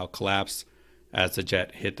somehow collapsed as the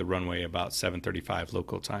jet hit the runway about 7:35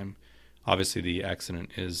 local time. Obviously, the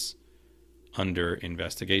accident is under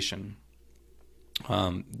investigation.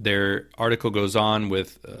 Their article goes on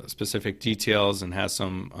with specific details and has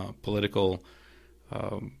some political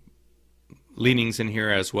leanings in here,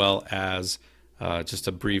 as well as just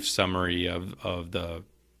a brief summary of the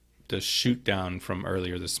shoot down from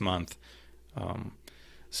earlier this month.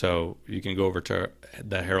 So you can go over to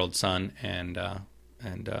the Herald Sun and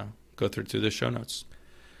go through the show notes.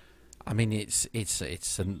 I mean, it's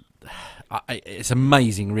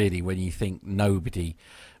amazing, really, when you think nobody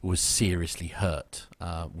was seriously hurt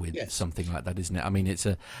with something like that, isn't it? I mean, it's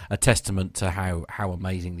a testament to how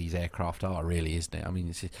amazing these aircraft are, really, isn't it? I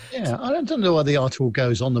mean, I don't know why the article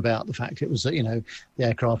goes on about the fact it was, the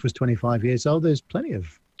aircraft was 25 years old. There's plenty of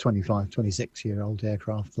 25, 26-year-old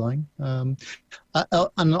aircraft flying. And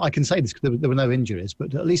I can say this because there were no injuries,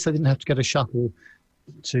 but at least they didn't have to get a shuttle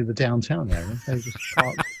to the downtown area. They were just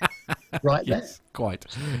parked right there. Quite.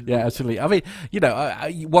 Yeah, absolutely. I mean,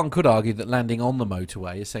 one could argue that landing on the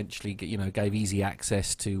motorway essentially, gave easy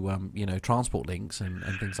access to, transport links and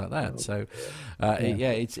things like that. So,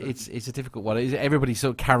 it's a difficult one. Everybody's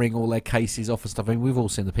sort of carrying all their cases off and stuff. I mean, we've all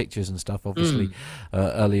seen the pictures and stuff, obviously,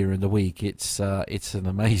 earlier in the week. It's an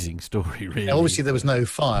amazing story, really. Yeah, obviously, there was no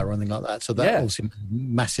fire or anything like that, so that obviously made a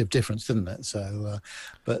massive difference, didn't it? So,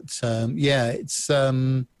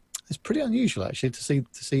 it's pretty unusual, actually, to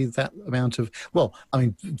see that amount of. Well, I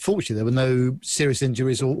mean, fortunately, there were no serious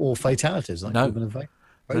injuries or fatalities. Like no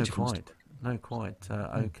quite.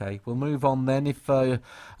 Okay, we'll move on then. If we'll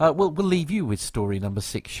leave you with story number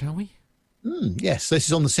 6, shall we? Yes, this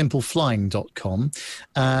is on thesimpleflying.com,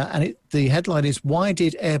 and the headline is, "Why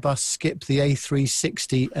did Airbus skip the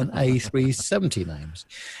A360 and A370 names?"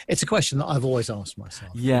 It's a question that I've always asked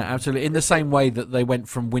myself. Yeah, absolutely. In the same way that they went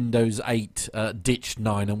from Windows 8, ditched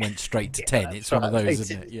 9 and went straight to 10. It's one of those,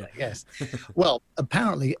 isn't it? Yeah. Yes. Well,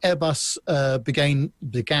 apparently Airbus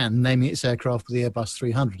began naming its aircraft with the Airbus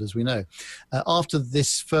 300, as we know. After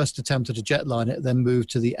this first attempt at a jetliner, it then moved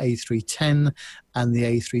to the A310 and the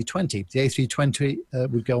A320. The A320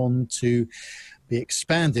 would go on to be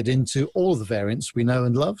expanded into all of the variants we know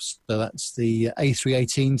and love. So that's the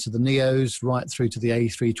A318 to the Neos, right through to the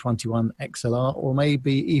A321 XLR, or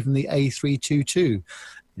maybe even the A322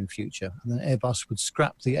 in future. And then Airbus would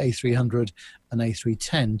scrap the A300 and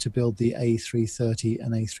A310 to build the A330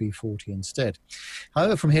 and A340 instead.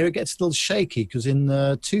 However, from here it gets a little shaky, because in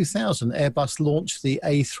 2000 Airbus launched the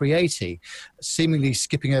A380, seemingly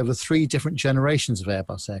skipping over 3 different generations of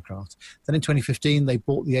Airbus aircraft. Then in 2015 they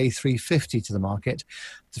brought the A350 to the market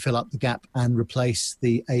to fill up the gap and replace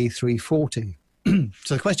the A340.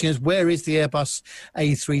 So the question is, where is the Airbus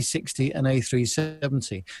A360 and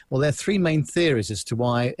A370? Well, there are 3 main theories as to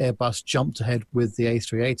why Airbus jumped ahead with the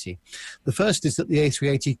A380. The first is that the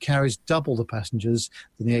A380 carries double the passengers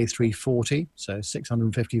than the A340, so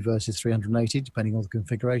 650 versus 380, depending on the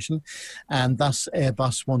configuration, and thus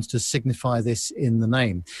Airbus wants to signify this in the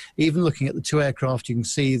name. Even looking at the 2 aircraft, you can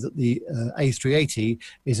see that the A380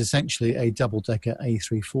 is essentially a double-decker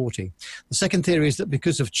A340. The second theory is that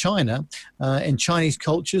because of China, in Chinese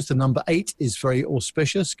cultures, the number 8 is very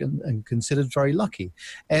auspicious and considered very lucky.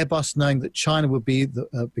 Airbus, knowing that China would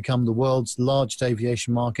become the world's largest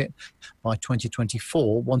aviation market by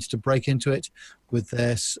 2024, wanted to break into it with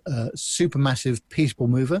their supermassive People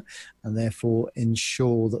Mover, and therefore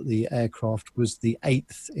ensure that the aircraft was the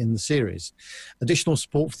 8th in the series. Additional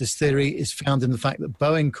support for this theory is found in the fact that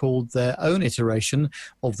Boeing called their own iteration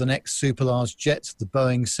of the next super large jet the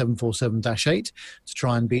Boeing 747-8 to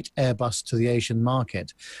try and beat Airbus to the Asian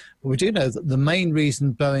market. But we do know that the main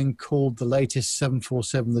reason Boeing called the latest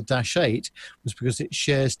 747 the Dash 8 was because it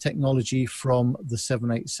shares technology from the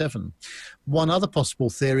 787. One other possible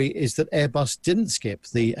theory is that Airbus didn't skip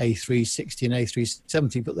the A360 and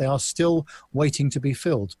A370, but they are still waiting to be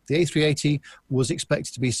filled. The A380 was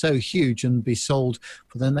expected to be so huge and be sold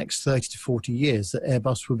for the next 30 to 40 years that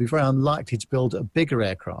Airbus would be very unlikely to build a bigger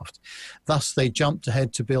aircraft. Thus, they jumped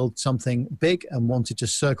ahead to build something big and wanted to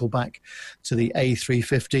circle back to the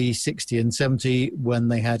A350, 60 and 70 when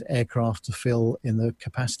they had aircraft to fill in the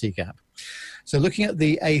capacity gap. So looking at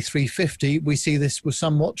the A350, we see this was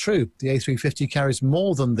somewhat true. The A350 carries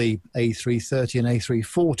more than the A330 and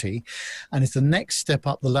A340 and is the next step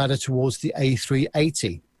up the ladder towards the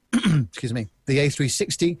A380. Excuse me. The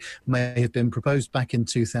A360 may have been proposed back in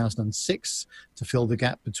 2006 to fill the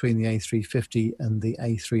gap between the A350 and the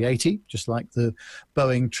A380, just like the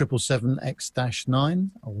Boeing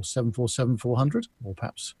 777X-9 or 747-400, or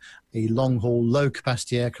perhaps a long-haul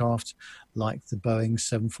low-capacity aircraft like the Boeing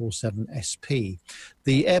 747 SP.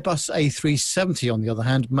 The Airbus A370, on the other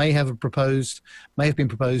hand, may have been proposed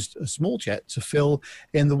a small jet to fill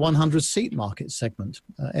in the 100-seat market segment.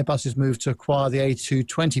 Airbus's move to acquire the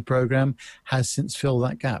A220 program has since filled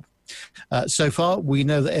that gap. So far, we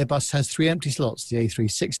know that Airbus has 3 empty slots, the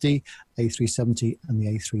A360, A370 and the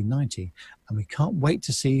A390, and we can't wait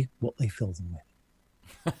to see what they fill them with.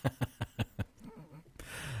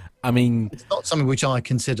 I mean, it's not something which I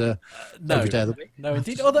consider every day of the week. No,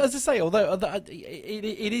 indeed. Although, as I say,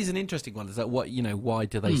 it is an interesting one. Is that why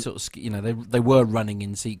do they sort of, they were running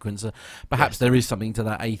in sequence. Perhaps there is something to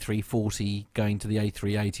that A340 going to the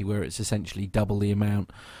A380 where it's essentially double the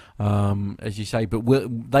amount, as you say. But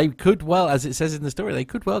they could well, as it says in the story, they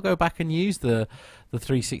could well go back and use the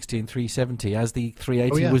 360 and 370 as the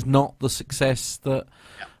 380 was not the success that.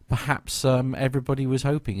 Yeah. Perhaps everybody was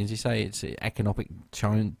hoping. As you say, it's economic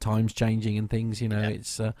times changing and things.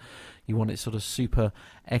 It's you want it sort of super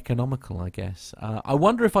economical, I guess. I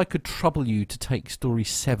wonder if I could trouble you to take story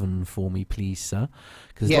 7 for me, please, sir,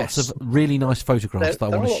 because lots of really nice photographs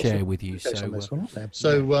that I want to share with you. So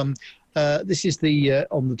this is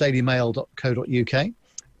on the dailymail.co.uk.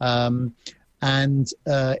 And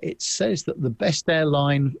it says that the best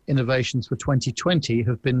airline innovations for 2020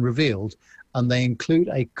 have been revealed, and they include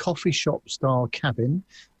a coffee shop style cabin,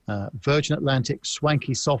 Virgin Atlantic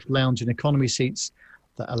swanky soft lounge and economy seats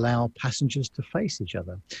that allow passengers to face each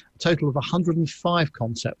other. A total of 105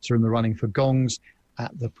 concepts are in the running for gongs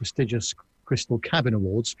at the prestigious Crystal Cabin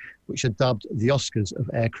Awards, which are dubbed the Oscars of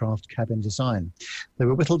aircraft cabin design. They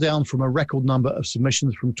were whittled down from a record number of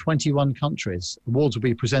submissions from 21 countries. Awards will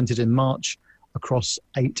be presented in March across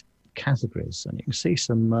 8 categories, and you can see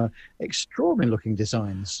some extraordinary looking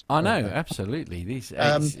designs. I know, absolutely. These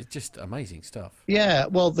it's just amazing stuff. Yeah,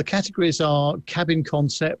 well, the categories are cabin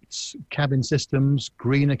concepts, cabin systems,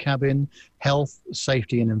 greener cabin, health,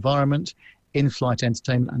 safety and environment, in-flight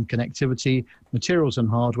entertainment and connectivity, materials and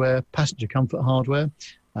hardware, passenger comfort hardware,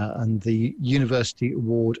 and the University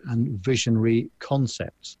Award and Visionary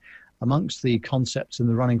Concepts. Amongst the concepts in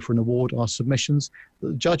the running for an award are submissions that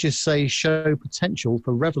the judges say show potential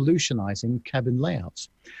for revolutionising cabin layouts.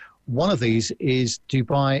 One of these is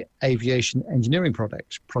Dubai Aviation Engineering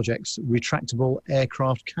Project's retractable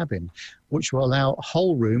aircraft cabin, which will allow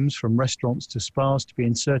whole rooms from restaurants to spas to be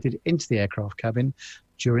inserted into the aircraft cabin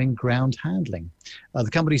during ground handling.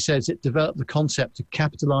 The company says it developed the concept to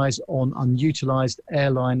capitalise on unutilized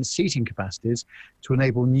airline seating capacities to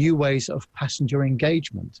enable new ways of passenger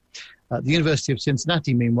engagement. The University of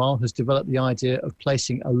Cincinnati, meanwhile, has developed the idea of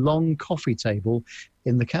placing a long coffee table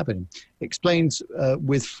in the cabin. It explains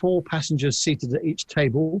with 4 passengers seated at each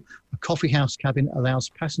table, a coffee house cabin allows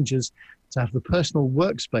passengers to have the personal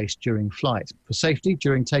workspace during flight. For safety,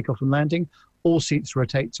 during takeoff and landing, all seats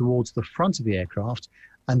rotate towards the front of the aircraft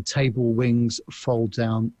and table wings fold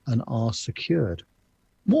down and are secured.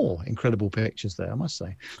 More incredible pictures there, I must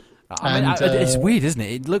say. It's weird, isn't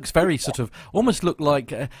it? It looks very sort of, almost look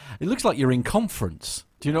like, it looks like you're in conference.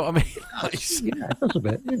 Do you know what I mean? Yeah, it does a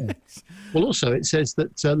bit, yeah. Well, also, it says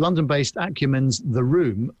that London-based Acumen's The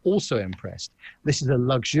Room also impressed. This is a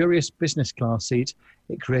luxurious business class seat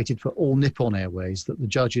it created for All Nippon Airways that the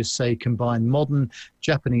judges say combine modern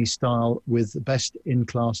Japanese style with the best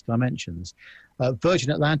in-class dimensions.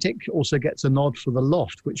 Virgin Atlantic also gets a nod for the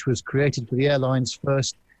Loft, which was created for the airline's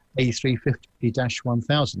first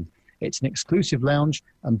A350-1000. It's an exclusive lounge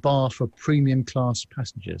and bar for premium class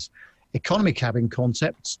passengers. Economy cabin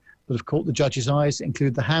concepts that have caught the judges' eyes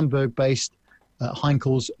include the Hamburg-based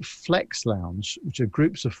Heinkel's Flex Lounge, which are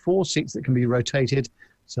groups of 4 seats that can be rotated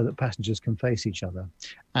so that passengers can face each other.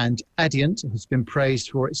 And Adient has been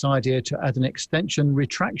praised for its idea to add an extension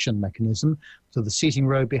retraction mechanism to the seating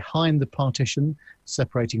row behind the partition,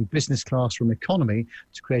 separating business class from economy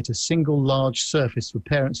to create a single large surface for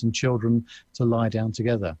parents and children to lie down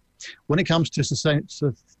together. When it comes to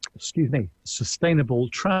sustainable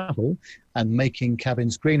travel and making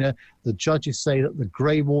cabins greener, the judges say that the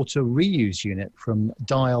Greywater reuse unit from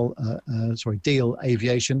Deal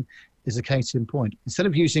Aviation is a case in point. Instead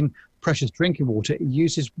of using precious drinking water, it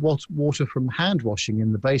uses water from hand washing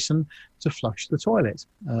in the basin to flush the toilet.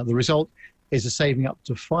 The result is a saving up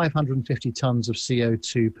to 550 tons of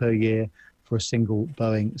CO2 per year for a single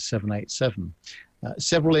Boeing 787.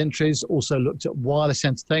 Several entries also looked at wireless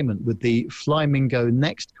entertainment with the Flymingo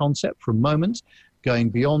Next concept from Moment, going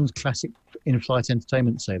beyond classic in-flight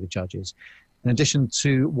entertainment, say the judges. In addition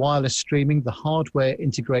to wireless streaming, the hardware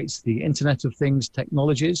integrates the Internet of Things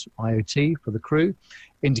technologies, IoT, for the crew,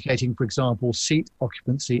 indicating, for example, seat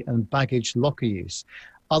occupancy and baggage locker use.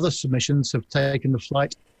 Other submissions have taken the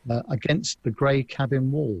flight against the grey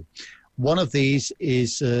cabin wall. One of these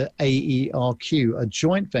is AERQ, a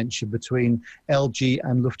joint venture between LG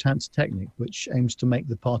and Lufthansa Technik, which aims to make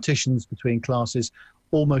the partitions between classes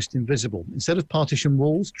almost invisible. Instead of partition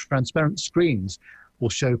walls, transparent screens will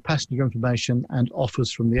show passenger information and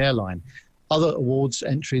offers from the airline. Other awards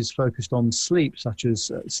entries focused on sleep, such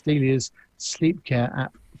as Stelia's Sleep Care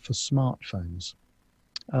app for smartphones.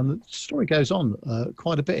 The story goes on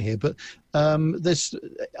quite a bit here, but I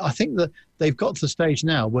think that they've got to the stage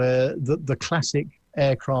now where the classic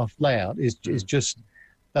aircraft layout is just,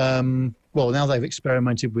 now they've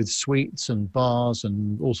experimented with suites and bars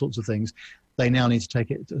and all sorts of things. They now need to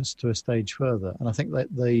take it to a stage further. And I think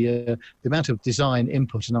that the amount of design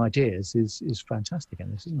input and ideas is fantastic in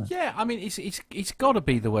this, isn't it? Yeah, I mean, it's got to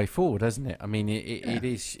be the way forward, hasn't it? I mean, it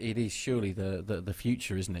is surely the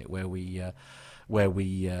future, isn't it? Where we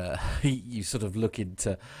you sort of look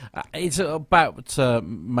into it's about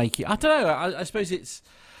making, I don't know, I suppose it's,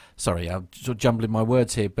 sorry, I'm sort of jumbling my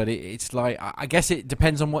words here, but it's like, I guess it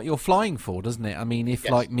depends on what you're flying for, doesn't it? I mean, if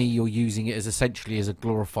like me, you're using it as essentially as a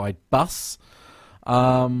glorified bus,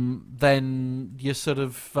 then you're sort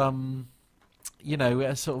of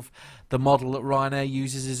sort of the model that Ryanair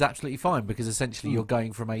uses is absolutely fine, because essentially you're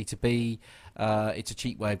going from A to B. It's a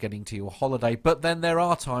cheap way of getting to your holiday. But then there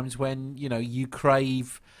are times when, you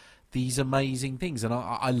crave these amazing things. And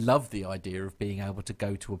I love the idea of being able to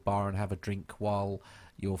go to a bar and have a drink while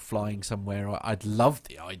you're flying somewhere. I'd love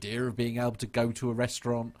the idea of being able to go to a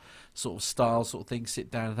restaurant sort of thing,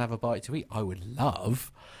 sit down and have a bite to eat. I would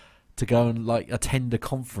love to go and attend a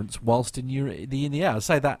conference whilst in the air. I'd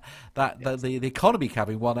say that the economy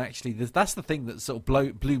cabin one, actually, that's the thing that sort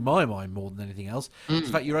of blew my mind more than anything else. In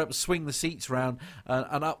fact, you're able to swing the seats around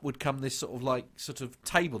and up would come this sort of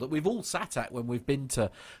table that we've all sat at when we've been to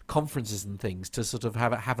conferences and things to sort of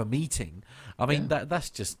have a meeting. I mean, that's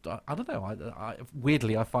just, I don't know.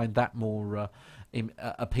 Weirdly, I find that more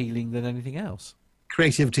appealing than anything else.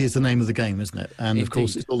 Creativity is the name of the game, isn't it? And Indeed. Of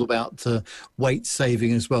course, it's all about weight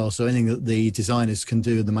saving as well. So anything that the designers can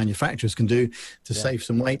do, the manufacturers can do to save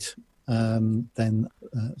some weight, then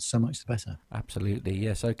so much the better. Absolutely,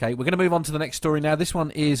 yes. Okay, we're going to move on to the next story now. This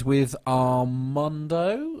one is with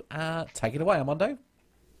Armando. Take it away, Armando.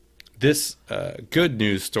 This good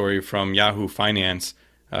news story from Yahoo Finance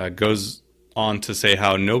goes on to say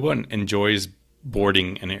how no one enjoys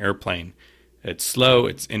boarding an airplane. It's slow,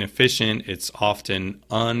 it's inefficient, it's often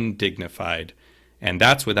undignified. And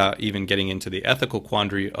that's without even getting into the ethical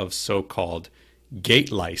quandary of so-called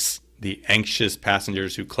gate lice, the anxious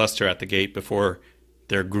passengers who cluster at the gate before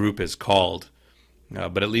their group is called.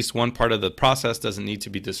 But at least one part of the process doesn't need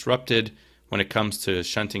to be disrupted when it comes to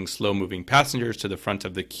shunting slow-moving passengers to the front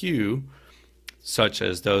of the queue, such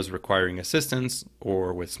as those requiring assistance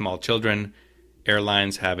or with small children.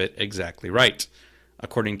 Airlines have it exactly right.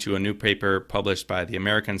 According to a new paper published by the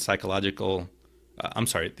American Physical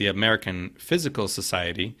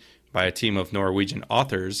Society by a team of Norwegian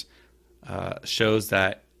authors, shows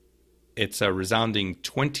that it's a resounding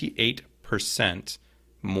 28%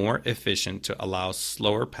 more efficient to allow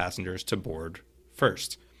slower passengers to board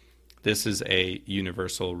first. This is a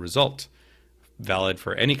universal result, valid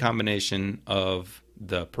for any combination of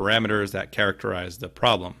the parameters that characterize the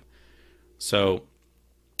problem. So,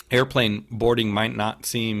 airplane boarding might not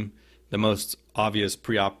seem the most obvious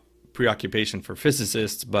preoccupation for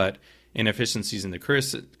physicists, but inefficiencies in the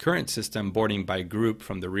current system, boarding by group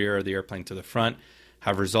from the rear of the airplane to the front,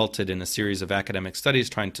 have resulted in a series of academic studies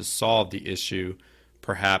trying to solve the issue,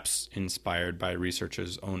 perhaps inspired by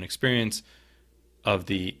researchers' own experience of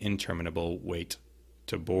the interminable wait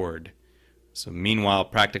to board. So meanwhile,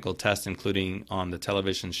 practical tests, including on the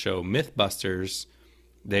television show Mythbusters,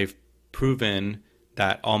 they've proven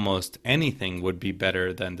that almost anything would be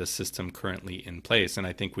better than the system currently in place. And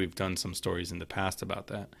I think we've done some stories in the past about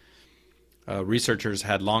that. Researchers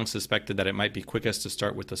had long suspected that it might be quickest to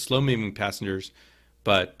start with the slow-moving passengers,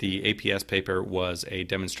 but the APS paper was a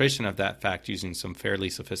demonstration of that fact using some fairly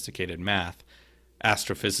sophisticated math.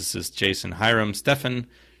 Astrophysicist Jason Hiram Steffen,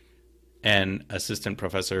 an assistant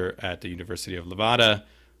professor at the University of Nevada,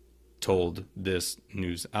 told this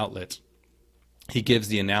news outlet. He gives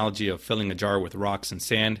the analogy of filling a jar with rocks and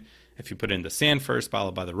sand. If you put in the sand first,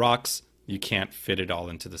 followed by the rocks, you can't fit it all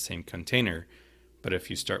into the same container. But if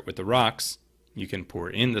you start with the rocks, you can pour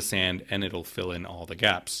in the sand and it'll fill in all the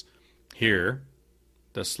gaps. Here,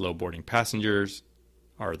 the slow boarding passengers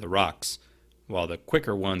are the rocks, while the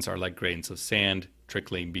quicker ones are like grains of sand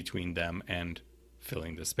trickling between them and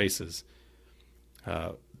filling the spaces.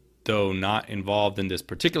 Though not involved in this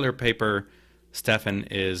particular paper, Steffen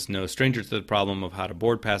is no stranger to the problem of how to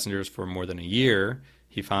board passengers. For more than a year,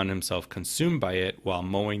 he found himself consumed by it while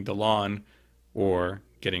mowing the lawn or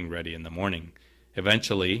getting ready in the morning.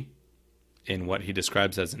 Eventually, in what he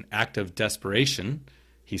describes as an act of desperation,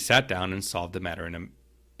 he sat down and solved the matter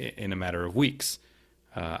in a matter of weeks.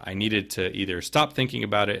 I needed to either stop thinking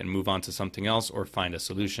about it and move on to something else or find a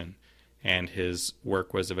solution. And his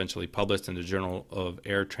work was eventually published in the Journal of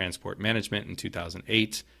Air Transport Management in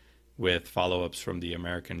 2008, with follow-ups from the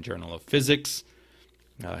American Journal of Physics.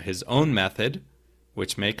 His own method,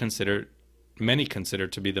 which many consider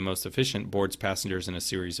to be the most efficient, boards passengers in a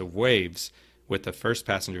series of waves, with the first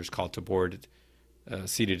passengers called to board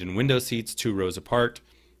seated in window seats 2 rows apart.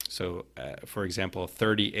 So, for example,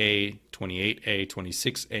 30A, 28A,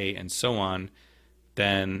 26A, and so on.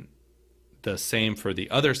 Then the same for the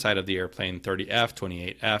other side of the airplane, 30F,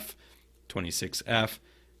 28F, 26F.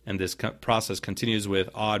 And this process continues with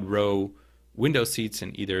odd row window seats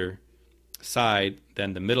in either side,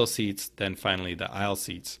 then the middle seats, then finally the aisle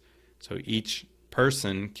seats. So each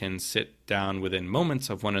person can sit down within moments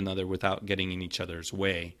of one another without getting in each other's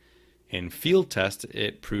way. In field tests,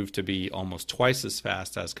 it proved to be almost twice as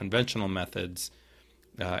fast as conventional methods,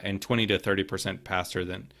 and 20 to 30%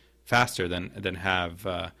 faster than have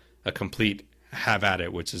a complete have at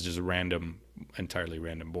it, which is just entirely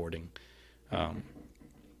random boarding.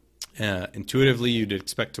 Intuitively, you'd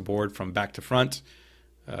expect to board from back to front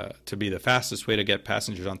to be the fastest way to get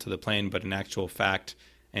passengers onto the plane, but in actual fact,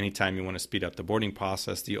 anytime you want to speed up the boarding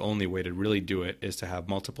process, the only way to really do it is to have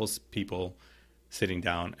multiple people sitting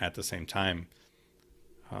down at the same time.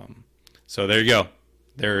 So there you go.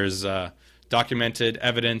 There's documented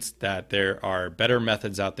evidence that there are better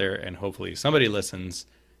methods out there, and hopefully somebody listens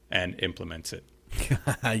and implements it.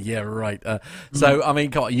 Yeah, right. So, I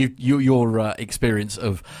mean, your experience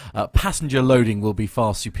of passenger loading will be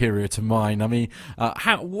far superior to mine. I mean,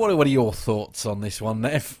 what are your thoughts on this one,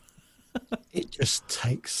 Nev? It just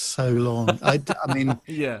takes so long. I mean,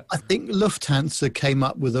 yeah. I think Lufthansa came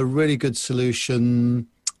up with a really good solution.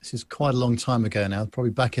 This is quite a long time ago now,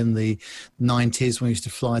 probably back in the 90s when we used to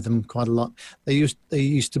fly them quite a lot. They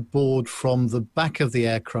used to board from the back of the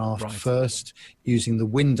aircraft first, using the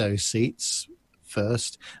window seats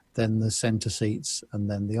first, then the center seats, and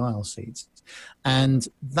then the aisle seats. And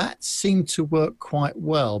that seemed to work quite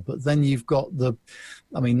well. But then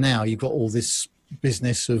now you've got all this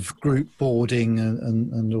business of group boarding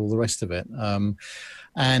and all the rest of it.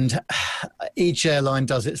 And each airline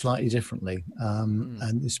does it slightly differently.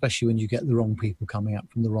 And especially when you get the wrong people coming up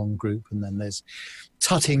from the wrong group, and then there's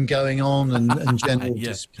tutting going on and general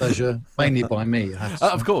displeasure, mainly by me.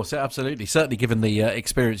 Of course, absolutely. Certainly given the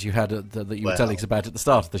experience you had that you were telling us about at the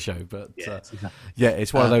start of the show. But exactly.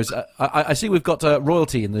 It's one of those. I see we've got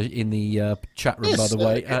royalty in the chat room, by the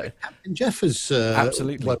way. Captain Jeff has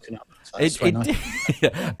absolutely woken up. And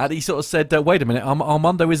he sort of said, wait a minute,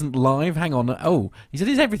 Armando isn't live, hang on. He said,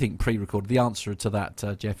 is everything pre-recorded? The answer to that,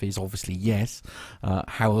 Jeff, is obviously yes.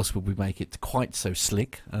 How else would we make it quite so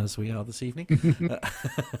slick as we are this evening?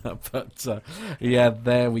 But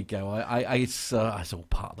there we go. It's all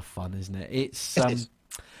part of the fun, isn't it? It's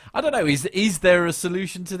I don't know, is there a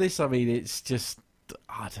solution to this? I mean, it's just,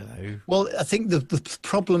 I don't know. Well, I think the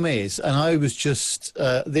problem is, and I was just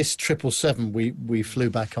this 777 we flew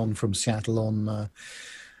back on from Seattle on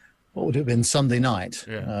what would it have been, Sunday night,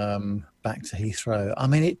 back to Heathrow. I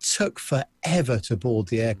mean, it took forever to board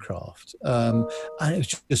the aircraft, and it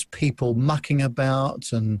was just people mucking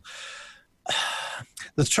about. And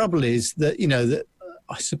the trouble is that that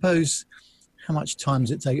I suppose, how much time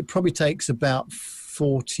does it take? It probably takes about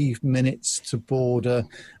 40 minutes to board a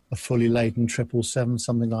fully laden 777,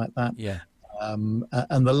 something like that. Yeah.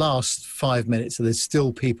 And the last 5 minutes, so there's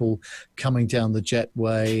still people coming down the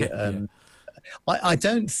jetway. And I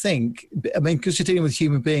don't think, because you're dealing with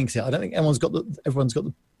human beings here, I don't think anyone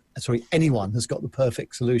has got the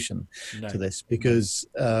perfect solution to this, because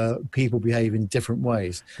people behave in different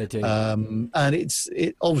ways. They do. And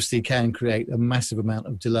it obviously can create a massive amount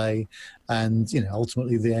of delay, and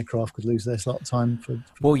ultimately the aircraft could lose their slot time.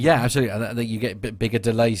 Well, yeah, absolutely. I think you get bigger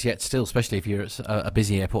delays yet still, especially if you're at a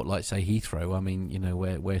busy airport like, say, Heathrow. I mean,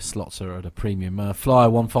 where slots are at a premium.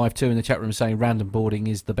 Flyer152 in the chat room is saying random boarding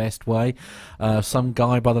is the best way. Some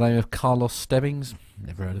guy by the name of Carlos Stebbings,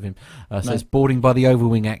 never heard of him, says boarding by the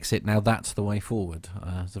overwing exit. Now that's the way forward.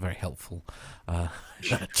 It's a very helpful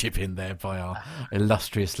chip in there by our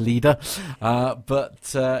illustrious leader. Can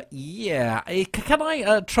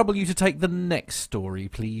I trouble you to take the next story,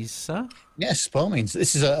 please, sir? Yes, by all means.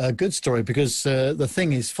 This is a good story because the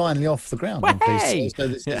thing is finally off the ground. I'm pleased to say. So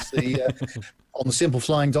this is the on the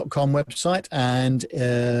simpleflying.com website, and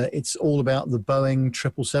it's all about the Boeing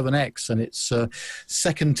 777X and its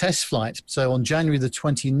second test flight. So on January the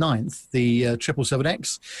 29th, the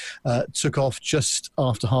 777X took off just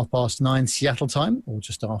after 9:30 Seattle time, or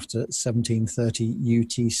just after 17:30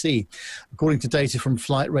 UTC. According to data from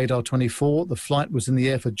Flight Radar 24, the flight was in the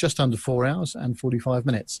air for just under 4 hours and 45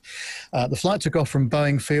 minutes. The flight took off from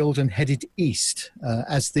Boeing Field and headed east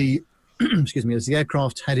as the as the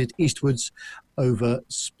aircraft headed eastwards over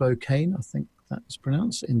Spokane, I think that's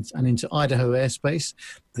pronounced, and into Idaho airspace.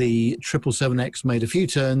 The 777X made a few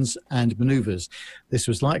turns and maneuvers. This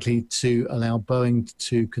was likely to allow Boeing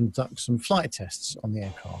to conduct some flight tests on the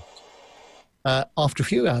aircraft. After a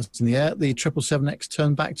few hours in the air, the 777X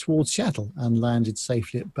turned back towards Seattle and landed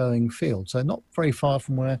safely at Boeing Field, so not very far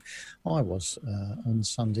from where I was on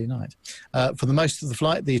Sunday night. For the most of the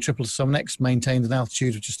flight, the 777X maintained an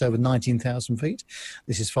altitude of just over 19,000 feet.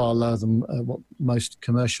 This is far lower than what most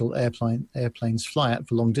commercial airplanes fly at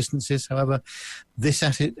for long distances. However, this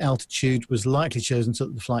altitude was likely chosen so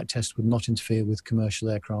that the flight test would not interfere with commercial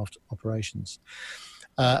aircraft operations.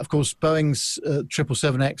 Of course, Boeing's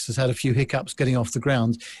 777X has had a few hiccups getting off the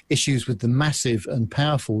ground. Issues with the massive and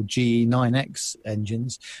powerful GE9X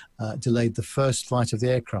engines delayed the first flight of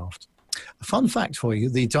the aircraft. A fun fact for you,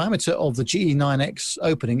 the diameter of the GE9X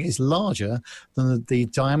opening is larger than the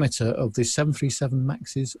diameter of the 737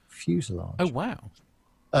 MAX's fuselage. Oh, wow.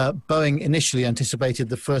 Boeing initially anticipated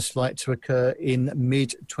the first flight to occur in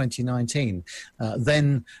mid-2019.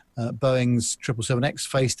 Then Boeing's 777X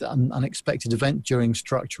faced an unexpected event during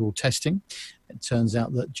structural testing. It turns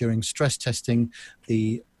out that during stress testing,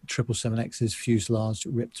 the 777X's fuselage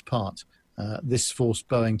ripped apart. This forced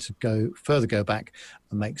Boeing to go back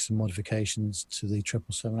and make some modifications to the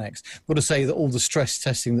 777X. I've got to say that all the stress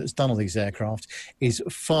testing that's done on these aircraft is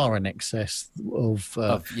far in excess of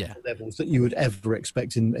levels that you would ever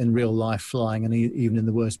expect in real life flying, and even in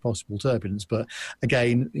the worst possible turbulence. But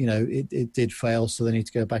again, it did fail, so they need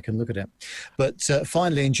to go back and look at it. But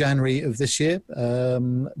finally, in January of this year,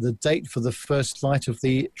 the date for the first flight of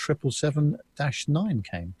the 777-9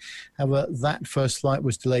 came. However, that first flight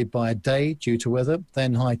was delayed by a day due to weather.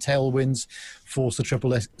 Then high tailwinds forced the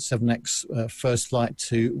 777X first flight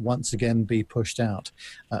to once again be pushed out.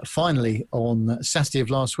 Finally, on Saturday of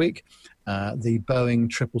last week, the Boeing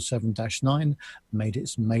 777-9 made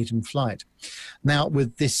its maiden flight. Now,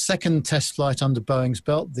 with this second test flight under Boeing's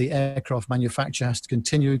belt, the aircraft manufacturer has to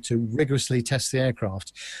continue to rigorously test the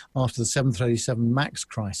aircraft. After the 737 MAX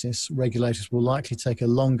crisis, regulators will likely take a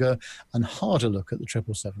longer and harder look at the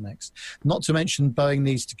 777X. Not to mention, Boeing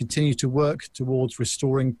needs to continue to work towards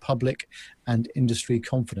restoring public and industry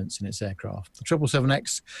confidence in its aircraft. The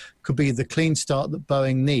 777X could be the clean start that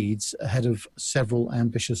Boeing needs ahead of several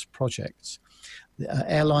ambitious projects.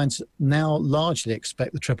 Airlines now largely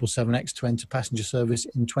expect the 777X to enter passenger service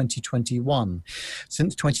in 2021.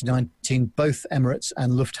 Since 2019, both Emirates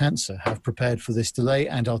and Lufthansa have prepared for this delay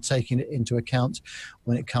and are taking it into account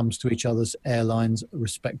when it comes to each other's airlines'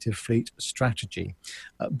 respective fleet strategy.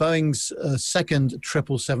 Boeing's second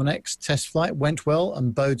 777X test flight went well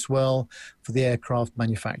and bodes well for the aircraft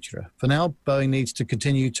manufacturer. For now, Boeing needs to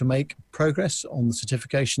continue to make progress on the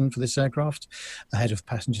certification for this aircraft ahead of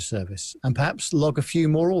passenger service, and perhaps log a few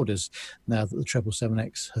more orders now that the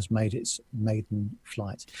 777X has made its maiden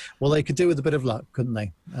flight. Well, they could do with a bit of luck, couldn't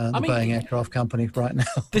they? Boeing Aircraft Company right now.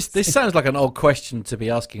 This sounds like an odd question to be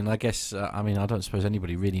asking, and I guess, I don't suppose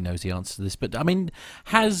anybody really knows the answer to this, but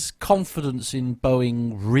has confidence in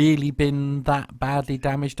Boeing really been that badly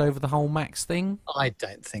damaged over the whole MAX thing? I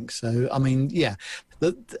don't think so.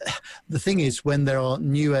 The thing is, when there are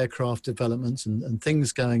new aircraft developments and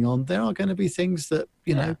things going on, there are going to be things that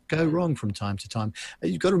go wrong from time to time.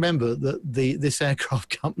 You've got to remember that this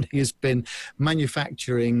aircraft company has been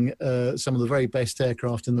manufacturing some of the very best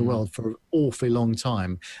aircraft in the world for an awfully long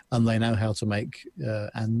time, and they know how to make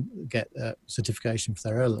and get certification for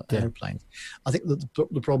their airplanes. I think that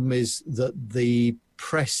the problem is that the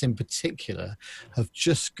press in particular have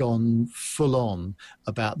just gone full on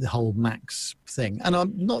about the whole MAX thing, and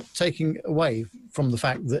I'm not taking away from the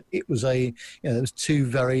fact that it was there was two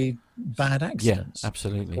very bad accidents. Yeah,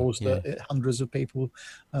 absolutely. Caused hundreds of people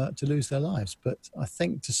to lose their lives. But I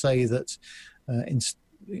think to say that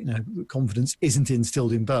confidence isn't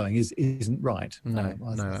instilled in Boeing isn't right. No,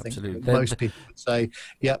 I think absolutely. Most people would say,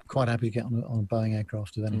 "Yep, quite happy to get on a Boeing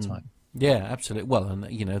aircraft at any time." Yeah, absolutely. Well,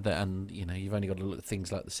 and you've only got to look at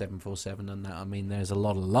things like the 747 and that. There's a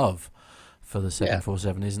lot of love for the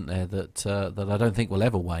 747, isn't there? That I don't think will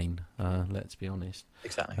ever wane. Let's be honest.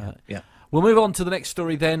 Exactly. Yeah. We'll move on to the next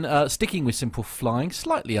story then. Sticking with simple flying,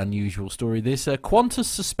 slightly unusual story this. Qantas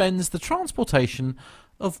suspends the transportation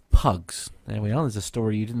of pugs. There we are. There's a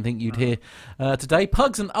story you didn't think you'd hear today.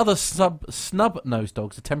 Pugs and other snub-nosed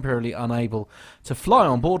dogs are temporarily unable to fly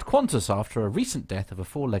on board Qantas after a recent death of a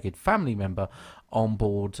four-legged family member on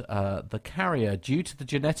board the carrier. Due to the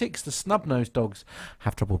genetics, the snub-nosed dogs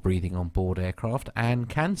have trouble breathing on board aircraft and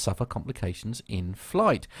can suffer complications in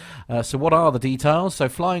flight. So what are the details? So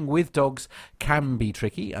flying with dogs can be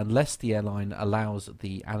tricky unless the airline allows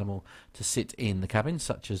the animal to sit in the cabin,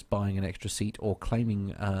 such as buying an extra seat or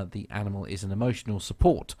claiming the animal is an emotional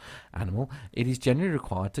support animal. It is generally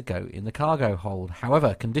required to go in the cargo hold.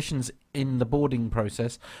 However, conditions in the boarding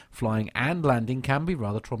process, flying and landing, can be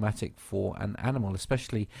rather traumatic for an animal,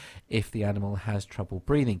 especially if the animal has trouble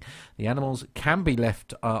breathing. The animals can be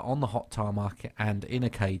left on the hot tarmac and in a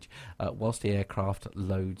cage whilst the aircraft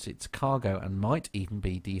loads its cargo, and might even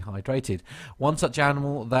be dehydrated. One such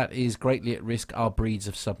animal that is greatly at risk are breeds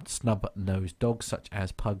of snub-nosed dogs such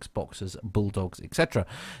as pugs, boxers, bulldogs, etc.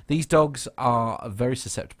 These dogs are very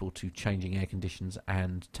susceptible to changing air conditions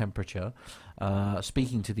and temperature.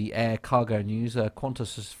 Speaking to the Air Cargo News,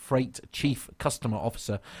 Qantas's Freight Chief Customer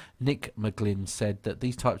Officer Nick McGlynn said that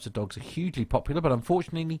these types of dogs are hugely popular, but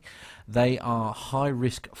unfortunately they are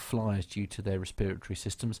high-risk flyers due to their respiratory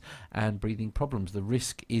systems and breathing problems. The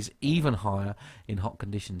risk is even higher in hot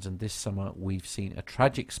conditions, and this summer we've seen a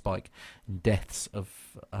tragic spike in deaths of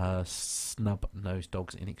snub-nosed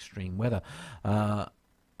dogs in extreme weather.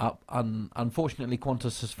 Unfortunately,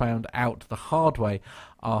 Qantas has found out the hard way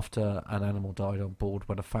after an animal died on board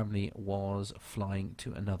when a family was flying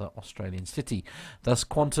to another Australian city. Thus,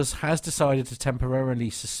 Qantas has decided to temporarily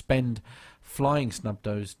suspend flying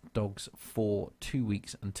snub-nosed dogs for 2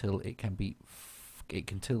 weeks until it can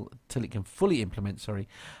fully implement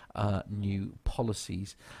new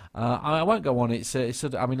policies. I won't go on. It's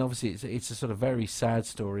sort of, I mean, obviously it's a sort of very sad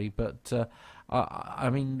story, but I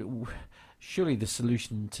mean, surely the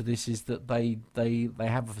solution to this is that they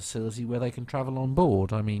have a facility where they can travel on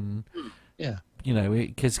board. I mean, yeah, you know,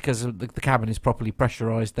 because the cabin is properly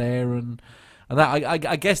pressurised there, and that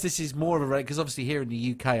I guess this is more of a, because obviously here in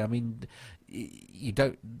the UK, I mean,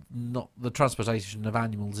 the transportation of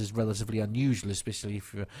animals is relatively unusual, especially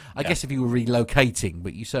if you're, I guess if you were relocating,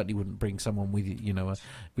 but you certainly wouldn't bring someone with you, you know,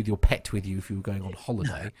 with your pet with you if you were going on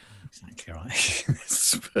holiday. No, exactly right.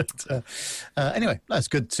 But anyway, that's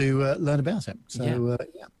good to learn about it. So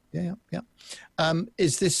yeah.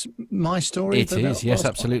 Is this my story? It is, yes,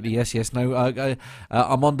 absolutely, yes. No,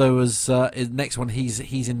 Armando was next one.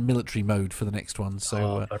 He's in military mode for the next one.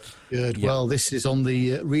 So good. Yeah. Well, this is on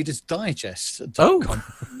the Reader's Digest.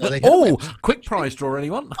 Oh, quick prize draw,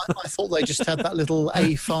 anyone? I thought they just had that little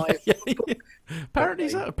A5.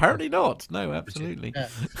 Apparently not. No, absolutely. Yeah.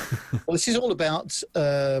 Well, this is all about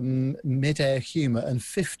mid-air humour and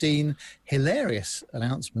 15 hilarious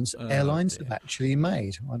announcements airlines have actually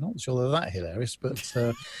made. I'm not sure they're that hilarious, but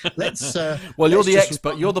let's. Well, you're the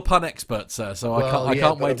expert. You're the pun expert, sir. So I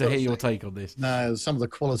can't wait to hear your take on this. No, some of the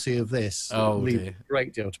quality of this leaves a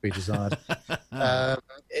great deal to be desired.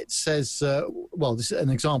 It says, well, this is an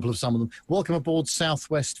example of some of them. Welcome aboard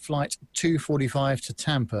Southwest Flight 245 to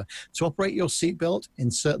Tampa. To operate your seatbelt,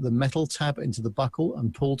 insert the metal tab into the buckle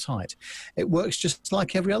and pull tight. It works just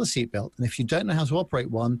like every other seatbelt, and if you don't know how to operate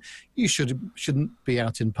one, you shouldn't be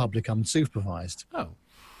out in public unsupervised. Oh,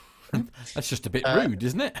 that's just a bit rude,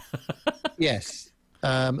 isn't it? Yes.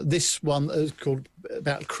 This one is called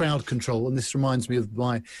about crowd control, and this reminds me of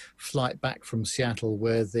my flight back from Seattle,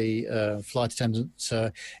 where the flight attendant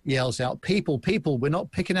yells out, people, we're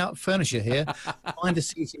not picking out furniture here. Find a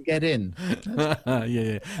seat and get in.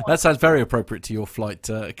 Yeah. That sounds very appropriate to your flight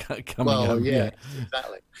coming up. Well, yeah,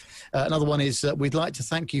 exactly. Another one is, we'd like to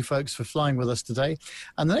thank you folks for flying with us today.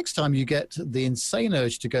 And the next time you get the insane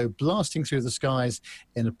urge to go blasting through the skies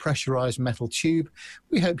in a pressurized metal tube,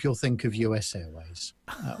 we hope you'll think of US Airways.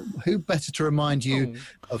 Who better to remind you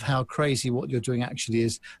of how crazy what you're doing actually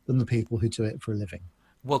is than the people who do it for a living?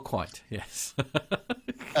 Well, quite, yes.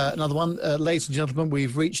 Another one, ladies and gentlemen,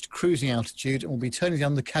 we've reached cruising altitude and we'll be turning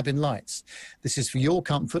down the cabin lights. This is for your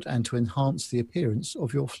comfort and to enhance the appearance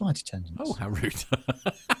of your flight attendants. Oh, how rude.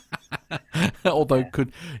 Although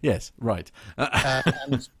yes, right.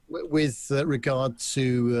 And with regard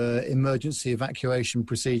to emergency evacuation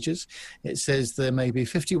procedures, it says there may be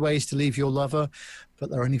 50 ways to leave your lover,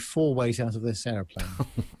 but there are only 4 ways out of this aeroplane.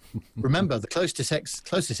 Remember, the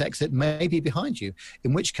closest exit may be behind you,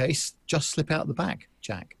 in which case, just slip out the back,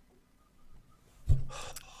 Jack.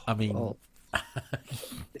 I mean,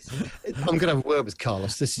 I'm going to have a word with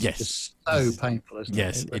Carlos. This is Yes. just so painful, isn't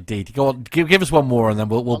Yes, it? indeed. Go on, give us one more, and then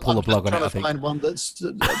we'll pull the plug on it. I'm I trying to think find one that's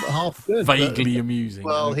half good. vaguely amusing.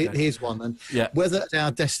 Well, Okay. here's one then. Yeah. Weather at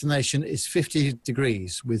our destination is 50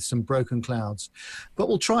 degrees with some broken clouds, but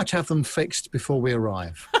we'll try to have them fixed before we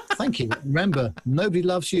arrive. Thank you. Remember, nobody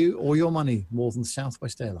loves you or your money more than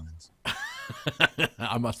Southwest Airlines.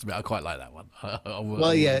 I must admit, I quite like that one.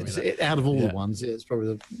 Well, yeah, out of all the ones, it's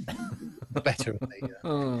probably the better of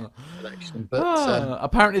the selection. But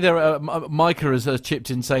apparently, Micah has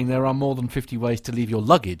chipped in saying there are more than 50 ways to leave your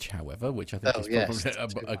luggage. However, which I think is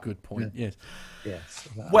probably a good point. Yeah. Yes. Yes.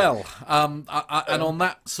 Well, and on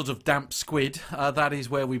that sort of damp squid, that is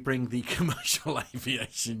where we bring the commercial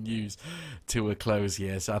aviation news to a close.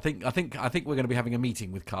 Yes, I think we're going to be having a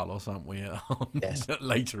meeting with Carlos, aren't we? Yes.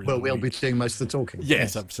 Later. Well, we'll be doing most of the talking.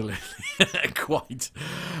 Yes, absolutely, quite.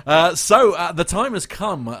 So the time has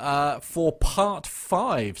come for part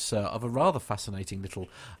 5, sir, of a rather fascinating little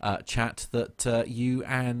chat that you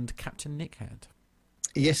and Captain Nick had.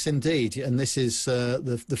 Yes, indeed. And this is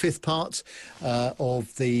the 5th part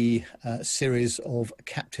of the series of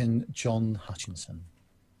Captain John Hutchinson.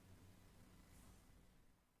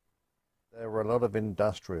 There were a lot of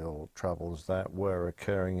industrial troubles that were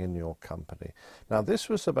occurring in your company. Now, this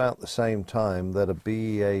was about the same time that a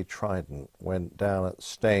BEA Trident went down at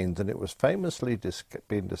Staines, and it was famously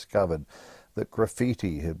been discovered that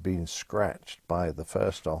graffiti had been scratched by the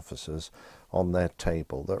first officers on their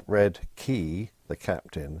table that read, "Key, the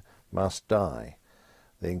captain, must die."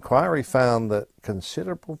 The inquiry found that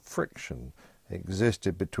considerable friction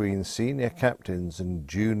existed between senior captains and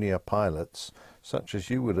junior pilots, such as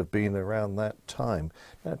you would have been around that time.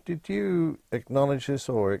 Now, did you acknowledge this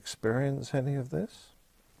or experience any of this?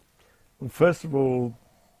 Well, first of all,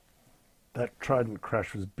 that Trident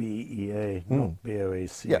crash was BEA, not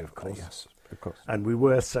BOAC, of course. Yes, of course. And we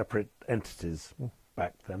were separate entities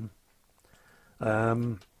back then.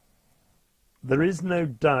 There is no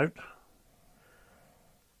doubt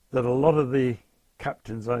that a lot of the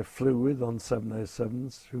captains I flew with on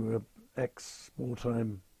 707s, who were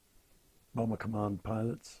ex-wartime Bomber Command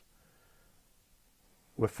pilots,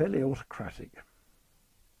 were fairly autocratic.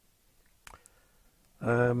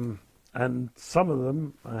 And some of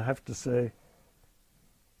them, I have to say,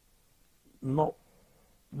 not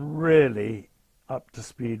really up to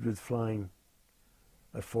speed with flying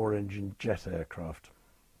a 4-engine jet aircraft.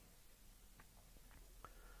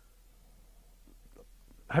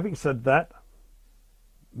 Having said that,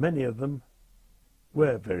 many of them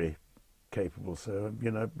were very capable. So,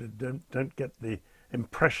 don't get the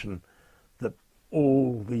impression that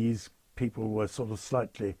all these people were sort of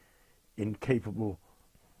slightly incapable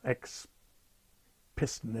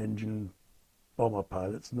ex-piston engine bomber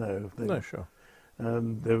pilots. No, Sure.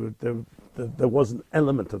 there was an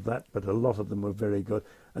element of that, but a lot of them were very good.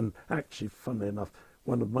 And actually, funnily enough,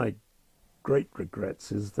 one of my great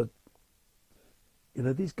regrets is that,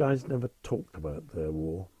 these guys never talked about their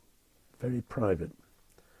war. Very private.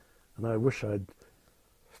 And I wish I'd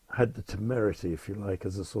had the temerity, if you like,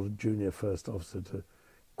 as a sort of junior first officer to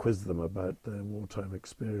quiz them about their wartime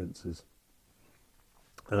experiences.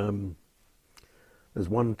 There's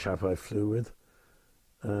one chap I flew with,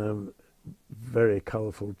 very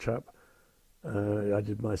colourful chap. I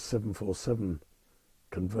did my 747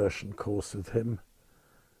 conversion course with him,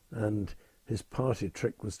 and his party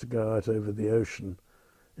trick was to go out over the ocean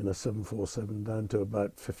in a 747 down to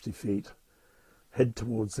about 50 feet, head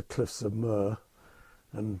towards the cliffs of Moher,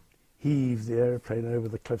 and heave the aeroplane over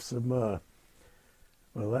the cliffs of Moher.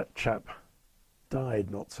 Well, that chap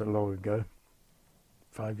died not so long ago,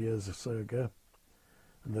 5 years or so ago,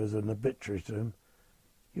 and there was an obituary to him.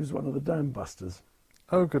 He was one of the dam busters.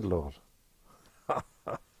 Oh, good Lord.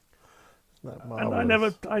 And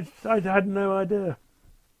I had no idea.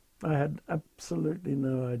 I had absolutely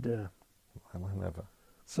no idea. Well, I never.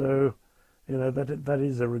 So, that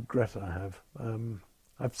is a regret I have.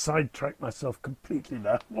 I've sidetracked myself completely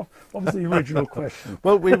now. What was the original question?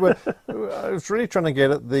 Well, I was really trying to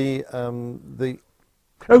get at the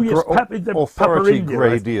authority India,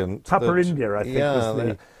 gradient. Papua India, I think, was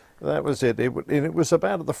the... That was it. It was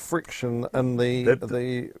about the friction and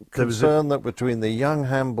the concern that between the young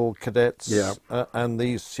Hamble cadets and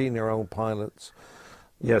these senior old pilots.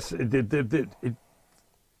 Yes,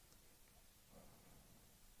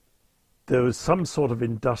 there was some sort of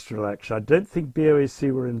industrial action. I don't think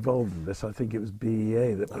BOAC were involved in this. I think it was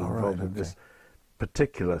BEA that were involved in this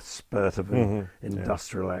particular spurt of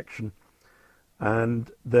industrial action.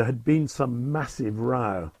 And there had been some massive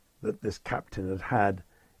row that this captain had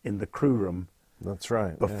in the crew room. That's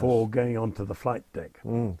right. Before going onto the flight deck.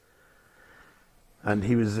 And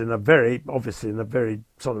he was obviously in a very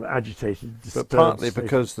sort of agitated, But disturbed partly state.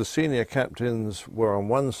 because the senior captains were on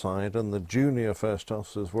one side and the junior first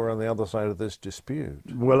officers were on the other side of this dispute.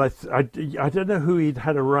 Well, I don't know who he'd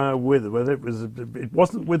had a row with. Whether it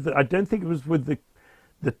wasn't with. I don't think it was with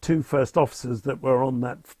the two first officers that were on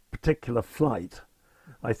that particular flight.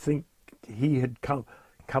 I think he had come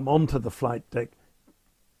onto the flight deck,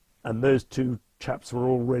 and those two chaps were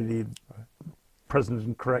already present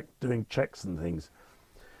and correct, doing checks and things.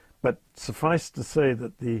 But suffice to say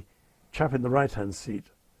that the chap in the right-hand seat,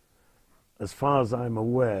 as far as I'm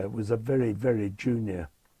aware, was a very, very junior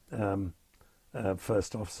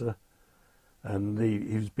first officer, and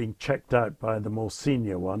he was being checked out by the more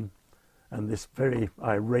senior one, and this very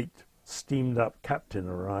irate, steamed-up captain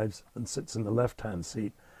arrives and sits in the left-hand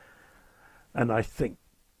seat. And I think,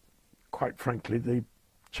 quite frankly, the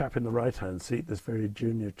chap in the right-hand seat, this very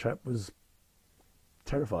junior chap, was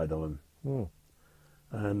terrified of him,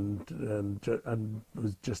 and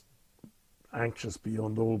was just anxious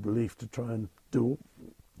beyond all belief to try and do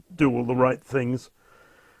all the right things.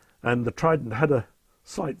 And the Trident had a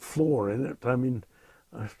slight flaw in it. I mean,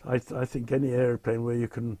 I think any aeroplane where you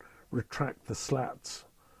can retract the slats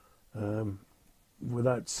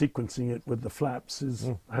without sequencing it with the flaps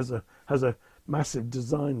has a massive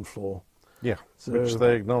design flaw. Yeah, So, which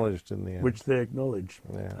they acknowledged in the end. Which they acknowledged.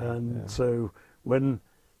 Yeah, And yeah. so when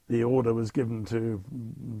the order was given to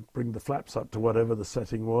bring the flaps up to whatever the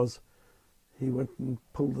setting was, he went and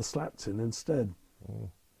pulled the slats in instead.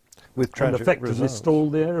 With And tragic effectively results.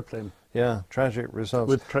 stalled the aeroplane Yeah, tragic results.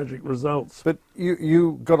 with tragic results. But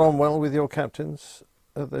you got on well with your captains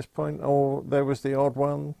at this point, or there was the odd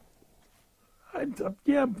one?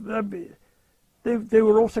 They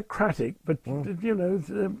were autocratic, but you know,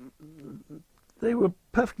 they were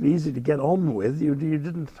perfectly easy to get on with. You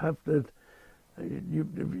didn't have to.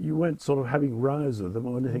 You weren't sort of having rows with them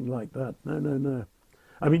or anything like that. No.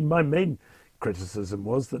 I mean, my main criticism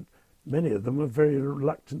was that many of them were very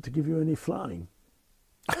reluctant to give you any flying.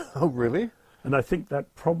 Oh, really? And I think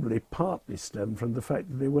that probably partly stemmed from the fact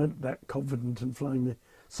that they weren't that confident in flying the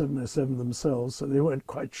 707 themselves, so they weren't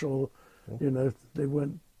quite sure, you know, they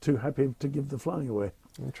weren't too happy to give the flying away.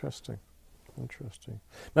 Interesting.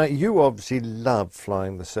 Now, you obviously love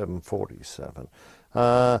flying the 747.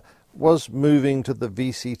 Was moving to the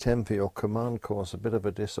VC-10 for your command course a bit of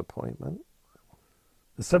a disappointment?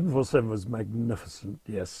 The 747 was magnificent,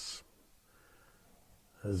 yes.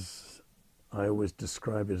 As I always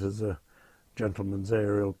describe it, as a gentleman's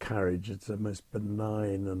aerial carriage. It's the most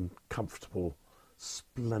benign and comfortable,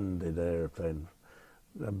 splendid aeroplane.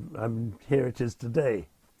 Here it is today,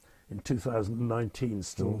 in 2019,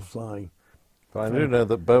 still flying. But I do know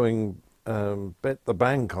that Boeing bet the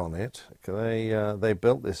bank on it. They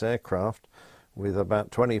built this aircraft with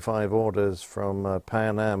about 25 orders from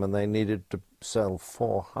Pan Am, and they needed to sell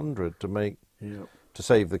 400 to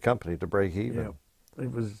save the company, to break even. Yeah. They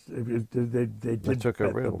took a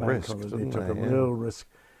bet the real bank risk, on it. didn't They took they? a Yeah. real risk,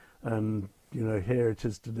 and you know, here it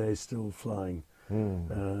is today, still flying.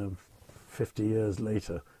 50 years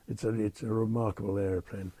later, it's a remarkable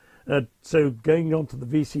aeroplane. So going on to the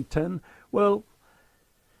VC-10, well,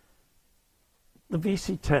 the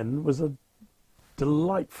VC-10 was a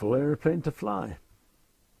delightful aeroplane to fly.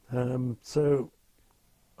 So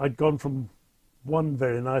I'd gone from one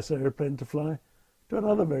very nice aeroplane to fly to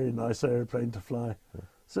another very nice aeroplane to fly.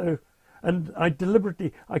 So, and I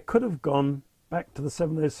could have gone back to the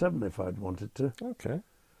 707 if I'd wanted to. Okay.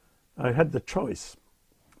 I had the choice,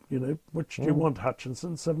 you know, which do you want,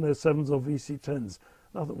 Hutchinson, 707s or VC-10s?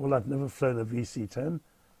 And I thought, well, I've never flown a VC-10.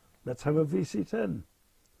 Let's have a VC-10.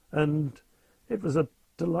 And it was a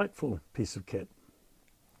delightful piece of kit.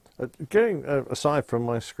 Going aside from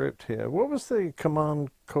my script here, what was the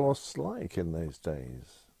command course like in those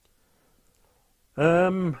days?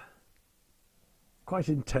 Quite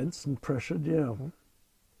intense and pressured, yeah.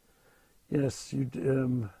 Yes,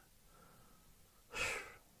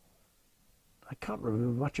 I can't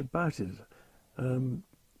remember much about it.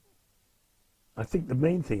 I think the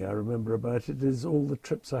main thing I remember about it is all the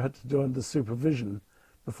trips I had to do under supervision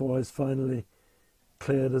before I was finally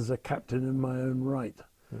cleared as a captain in my own right.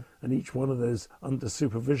 And each one of those under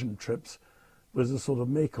supervision trips was a sort of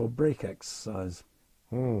make or break exercise,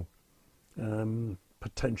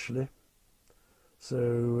 potentially.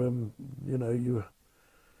 So, you know,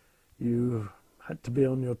 you had to be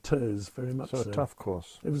on your toes very much. So a tough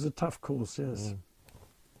course. It was a tough course, yes.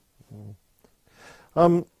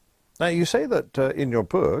 Now, you say that in your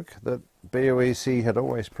book that BOAC had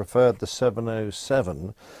always preferred the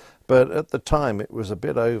 707, but at the time it was a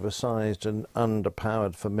bit oversized and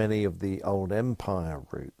underpowered for many of the old Empire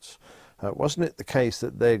routes. Wasn't it the case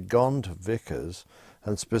that they'd gone to Vickers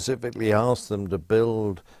and specifically asked them to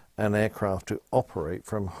build an aircraft to operate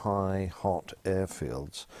from high, hot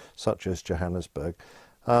airfields, such as Johannesburg?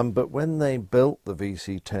 But when they built the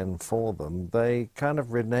VC-10 for them, they kind of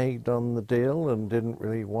reneged on the deal and didn't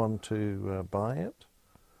really want to buy it?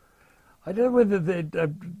 I don't know whether they,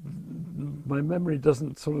 my memory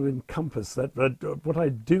doesn't sort of encompass that, but what I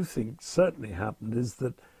do think certainly happened is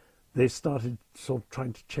that they started sort of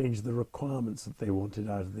trying to change the requirements that they wanted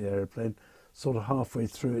out of the aeroplane, sort of halfway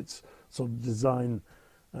through its sort of design.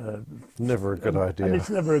 Never a good idea. And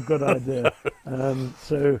it's never a good idea.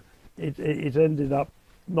 So it ended up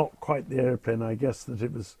not quite the aeroplane, I guess, that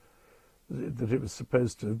it was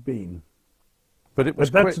supposed to have been. But it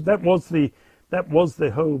was that was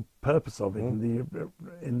the whole purpose of it. In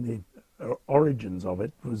the origins of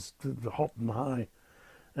it was the hot and high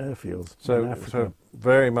airfields in Africa. So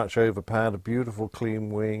very much overpowered, a beautiful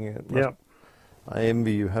clean wing. Yeah. I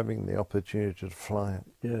envy you having the opportunity to fly it.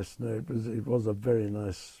 Yes, no, it was a very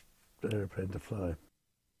nice airplane to fly.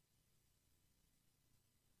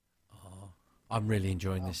 I'm really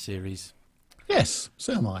enjoying this series. Yes,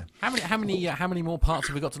 so am I. How many more parts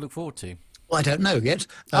have we got to look forward to? Well, I don't know yet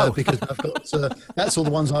because I've got that's all the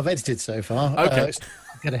ones I've edited so far. Okay,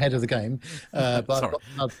 get ahead of the game, but I've got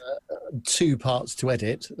another 2 parts to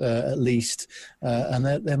edit at least, and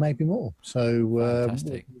there may be more. So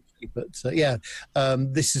fantastic. But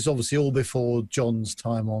this is obviously all before John's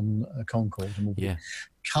time on Concorde, and we'll be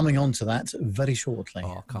coming on to that very shortly.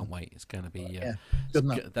 Oh, I can't wait. It's going to be good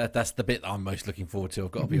enough. That's the bit that I'm most looking forward to.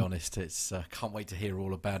 I've got to be honest. It's can't wait to hear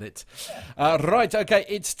all about it. Right, okay,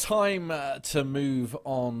 it's time to move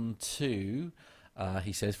on to.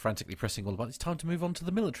 He says, frantically pressing all the buttons. It's time to move on to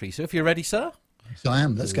the military. So if you're ready, sir. So I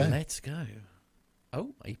am. Let's go. Let's go.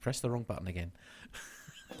 Oh, he pressed the wrong button again.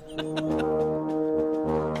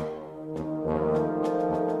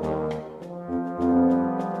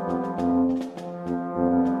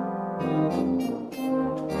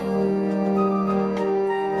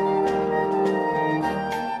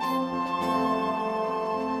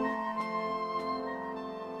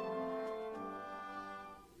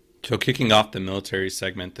 So kicking off the military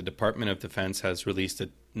segment, the Department of Defense has released the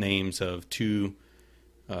names of 2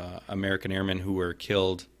 American airmen who were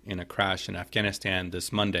killed in a crash in Afghanistan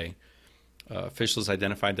this Monday. Officials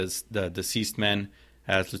identified the deceased men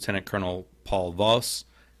as Lieutenant Colonel Paul Voss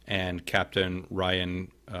and Captain Ryan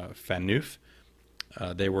Phaneuf.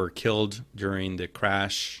 They were killed during the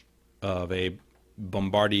crash of a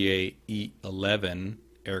Bombardier E-11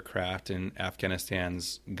 aircraft in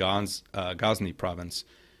Afghanistan's Ghazni province,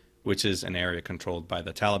 which is an area controlled by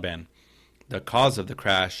the Taliban. The cause of the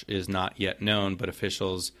crash is not yet known, but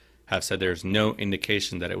officials have said there's no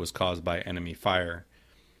indication that it was caused by enemy fire.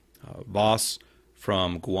 Voss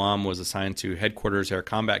from Guam was assigned to Headquarters Air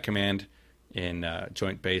Combat Command in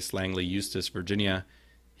Joint Base Langley, Eustis, Virginia.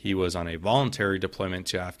 He was on a voluntary deployment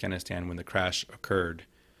to Afghanistan when the crash occurred.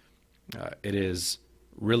 It is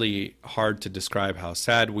really hard to describe how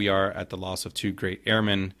sad we are at the loss of 2 great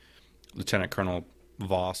airmen. Lieutenant Colonel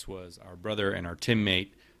Voss was our brother and our teammate,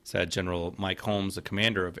 said General Mike Holmes, the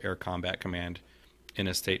commander of Air Combat Command, in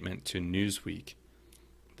a statement to Newsweek.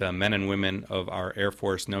 The men and women of our Air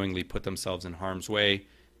Force knowingly put themselves in harm's way,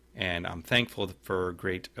 and I'm thankful for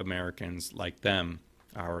great Americans like them.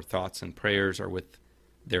 Our thoughts and prayers are with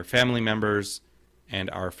their family members and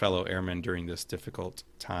our fellow airmen during this difficult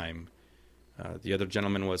time. The other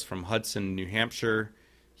gentleman was from Hudson, New Hampshire.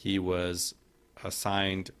 He was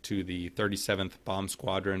assigned to the 37th Bomb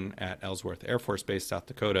Squadron at Ellsworth Air Force Base, South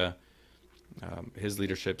Dakota. His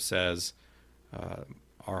leadership says,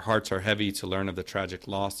 our hearts are heavy to learn of the tragic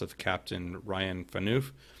loss of Captain Ryan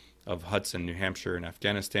Phaneuf of Hudson, New Hampshire in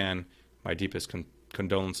Afghanistan. My deepest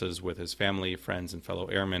condolences with his family, friends, and fellow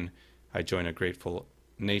airmen. I join a grateful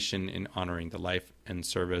nation in honoring the life and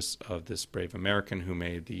service of this brave American who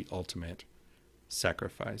made the ultimate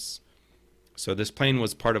sacrifice. So this plane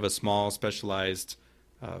was part of a small, specialized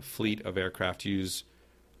fleet of aircraft used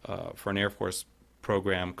for an Air Force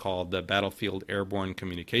program called the Battlefield Airborne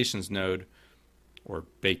Communications Node, or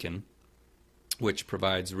BACN, which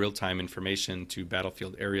provides real-time information to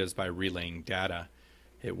battlefield areas by relaying data.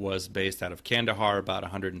 It was based out of Kandahar, about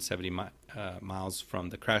 170 miles from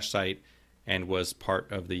the crash site, and was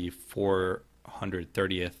part of the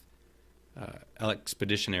 430th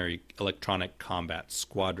Expeditionary Electronic Combat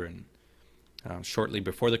Squadron. Shortly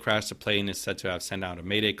before the crash, the plane is said to have sent out a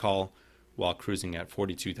mayday call while cruising at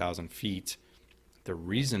 42,000 feet. The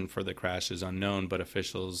reason for the crash is unknown, but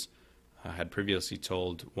officials had previously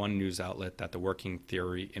told one news outlet that the working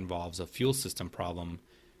theory involves a fuel system problem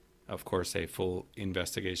of course, a full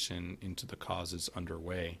investigation into the cause is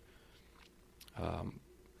underway.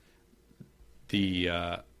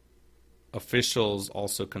 The officials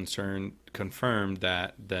also confirmed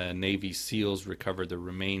that the Navy SEALs recovered the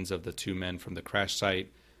remains of the 2 men from the crash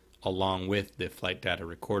site, along with the flight data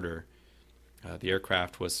recorder. The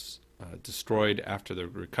aircraft was destroyed after the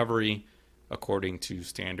recovery, according to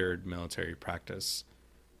standard military practice.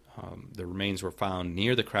 The remains were found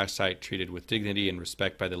near the crash site, treated with dignity and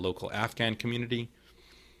respect by the local Afghan community,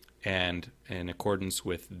 and in accordance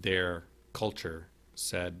with their culture,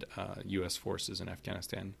 said U.S. forces in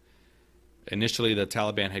Afghanistan. Initially, the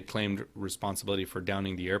Taliban had claimed responsibility for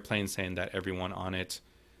downing the airplane, saying that everyone on it,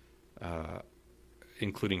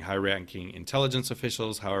 including high-ranking intelligence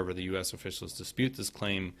officials. However, the U.S. officials dispute this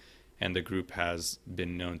claim, and the group has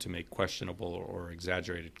been known to make questionable or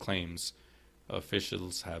exaggerated claims.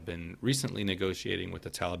 Officials have been recently negotiating with the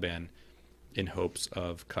Taliban in hopes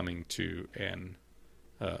of coming to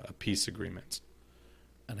a peace agreement.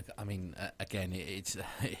 And I mean, again, it's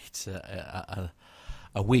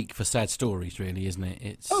a week for sad stories, really, isn't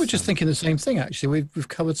it? I was just thinking the same thing, actually. We've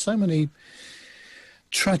covered so many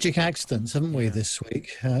tragic accidents, haven't we, this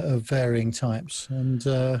week, of varying types. And,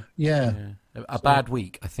 a bad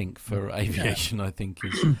week, I think, for aviation, I think,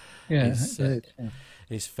 is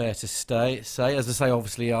fair to say. As I say,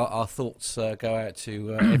 obviously, our thoughts go out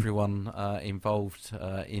to everyone involved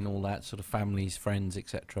in all that, sort of families, friends,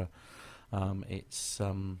 etc. It's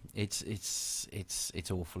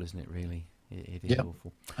awful, isn't it, really? It is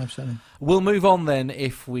awful. Absolutely. We'll move on then,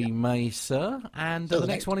 if we may, sir. And the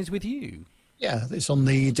next one is with you. Yeah, it's on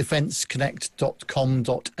the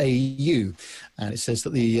defenceconnect.com.au, and it says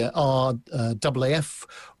that the RAAF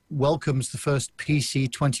welcomes the first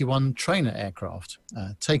PC-21 trainer aircraft.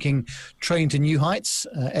 Taking train to new heights,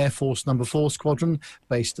 Air Force No. 4 Squadron,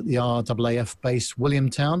 based at the RAAF base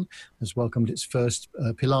Williamtown, has welcomed its first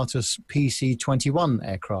Pilatus PC-21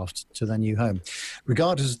 aircraft to their new home.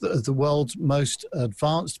 Regarded as the world's most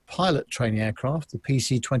advanced pilot training aircraft, the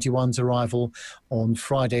PC-21's arrival on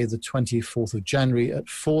Friday, the 24th of January at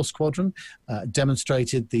 4 Squadron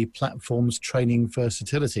demonstrated the platform's training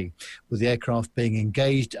versatility, with the aircraft being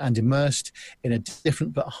engaged and immersed in a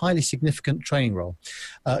different but highly significant training role.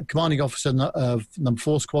 Commanding officer of No.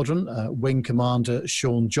 4 Squadron, Wing Commander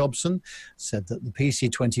Sean Jobson, said that the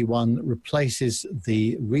PC-21 replaces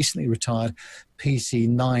the recently retired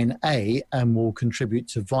PC-9A and will contribute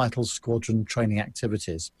to vital squadron training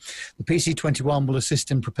activities. The PC-21 will assist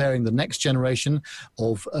in preparing the next generation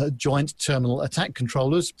of joint terminal attack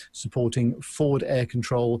controllers, supporting forward air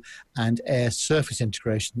control and air surface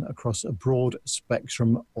integration across a broad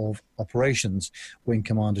spectrum of operations, Wing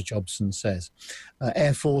Commander Jobson says.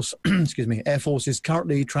 Air Force is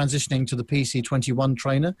currently transitioning to the PC-21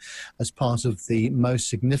 trainer as part of the most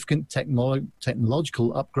significant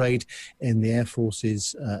technological upgrade in the Air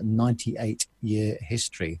Force's 98-year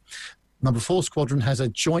history. No. 4 Squadron has a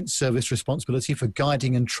joint service responsibility for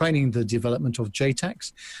guiding and training the development of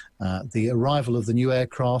JTACs. The arrival of the new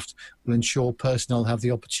aircraft will ensure personnel have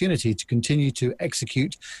the opportunity to continue to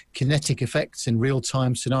execute kinetic effects in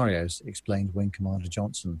real-time scenarios, explained Wing Commander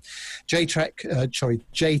Johnson.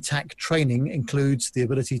 JTAC training includes the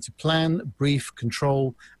ability to plan, brief,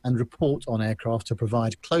 control, and report on aircraft to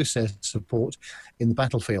provide close air support in the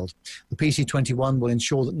battlefield. The PC-21 will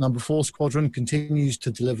ensure that No. 4 Squadron continues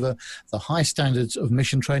to deliver the high standards of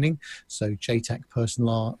mission training, so JTAC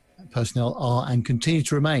personnel are and continue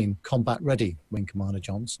to remain combat ready, Wing Commander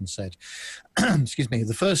Johnson said.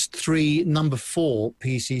 The first 3 No. 4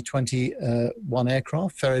 PC-21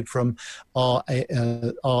 aircraft ferried from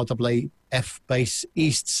RAAF base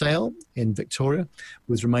East Sale in Victoria,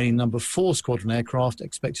 with remaining No. 4 Squadron aircraft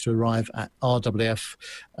expected to arrive at RAAF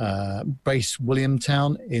base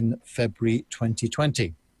Williamtown in February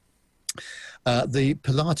 2020. The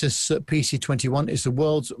Pilatus PC-21 is the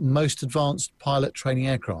world's most advanced pilot training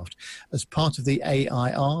aircraft. As part of the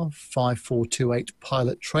AIR 5428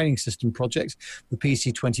 pilot training system project, the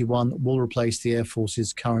PC-21 will replace the Air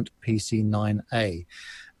Force's current PC-9A.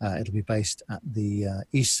 It'll be based at the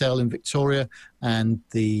East Sale in Victoria and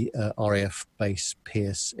the RAF base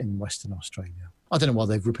Pearce in Western Australia. I don't know why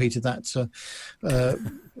they've repeated that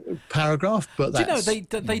paragraph, but that's, do you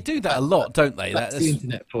know, they do that a lot, don't they? That's the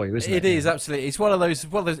internet for you, isn't it? It is, absolutely. It's one of those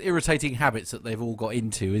irritating habits that they've all got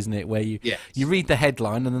into, isn't it? Where you read the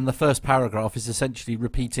headline and then the first paragraph is essentially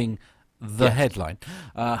repeating the headline.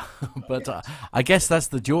 But I guess that's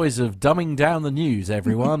the joys of dumbing down the news,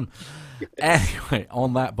 everyone. Anyway,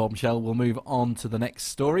 on that bombshell, we'll move on to the next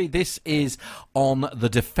story. This is on the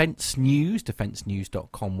Defense News,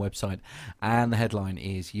 defensenews.com website, and the headline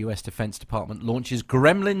is US Defense Department launches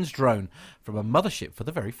Gremlins drone from a mothership for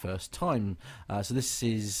the very first time. So this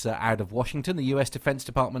is out of Washington. The US Defense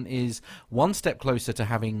Department is one step closer to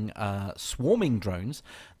having swarming drones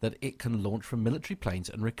that it can launch from military planes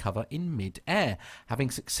and recover in mid-air, having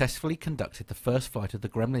successfully conducted the first flight of the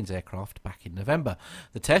Gremlins aircraft back in November.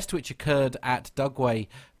 The test, which occurred at Dugway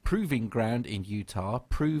Proving Ground in Utah,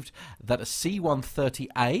 proved that a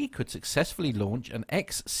C-130A could successfully launch an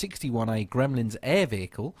X-61A Gremlins air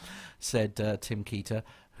vehicle, said Tim Keeter,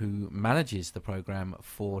 who manages the program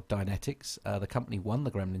for Dynetics. The company won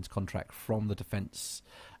the Gremlins contract from the Defense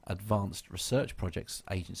Advanced Research Projects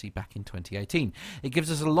Agency back in 2018. It gives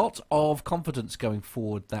us a lot of confidence going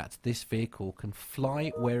forward that this vehicle can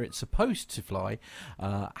fly where it's supposed to fly,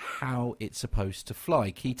 how it's supposed to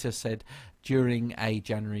fly, Keeter said during a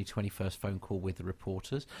January 21st phone call with the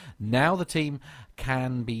reporters. Now the team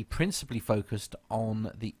can be principally focused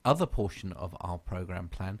on the other portion of our program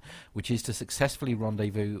plan, which is to successfully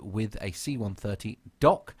rendezvous with a C-130,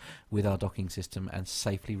 dock with our docking system, and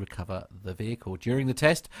safely recover the vehicle. During the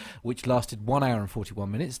test, which lasted 1 hour and 41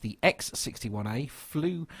 minutes, the X-61A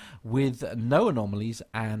flew with no anomalies,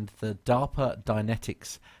 and the DARPA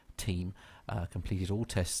Dynetics team completed all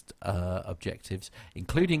test objectives,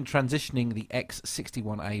 including transitioning the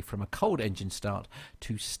X-61A from a cold engine start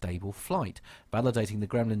to stable flight, validating the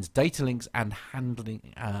Gremlins data links and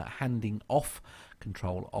handing off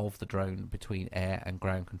control of the drone between air and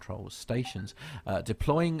ground control stations,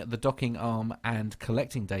 deploying the docking arm and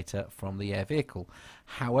collecting data from the air vehicle.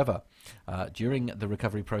 However, during the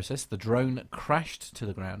recovery process, the drone crashed to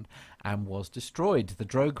the ground and was destroyed. The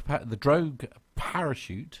drogue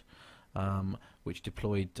parachute, which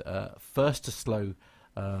deployed first to slow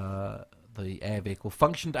the air vehicle,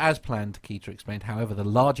 functioned as planned, Keeter explained. However, the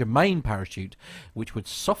larger main parachute, which would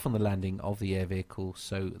soften the landing of the air vehicle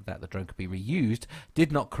so that the drone could be reused,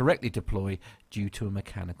 did not correctly deploy due to a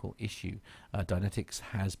mechanical issue. Dynetics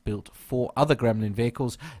has built 4 other Gremlin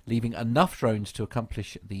vehicles, leaving enough drones to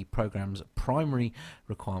accomplish the program's primary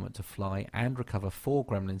requirement to fly and recover 4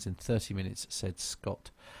 Gremlins in 30 minutes, said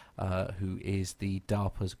Scott, who is the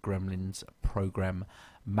DARPA's Gremlins program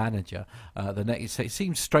manager. It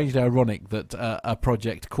seems strangely ironic that a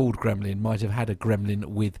project called Gremlin might have had a Gremlin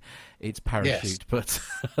with its parachute, yes. But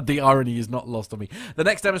the irony is not lost on me. The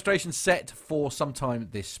next demonstration, set for sometime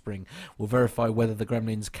this spring, will verify whether the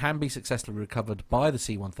Gremlins can be successfully recovered by the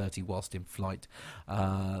C-130 whilst in flight.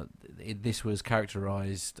 This was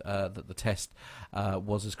characterised that the test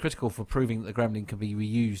was as critical for proving that the Gremlin can be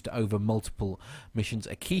reused over multiple missions,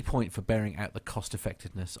 a key point for bearing out the cost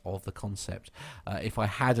effectiveness of the concept. If I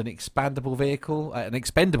had an expendable vehicle,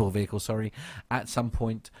 at some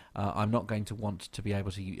point, I'm not going to want to be able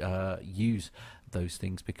to use those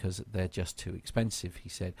things because they're just too expensive, he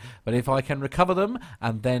said. But if I can recover them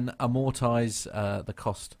and then amortize the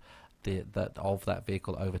cost of that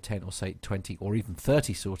vehicle over 10 or say 20 or even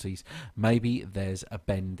 30 sorties, maybe there's a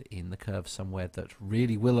bend in the curve somewhere that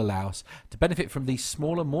really will allow us to benefit from these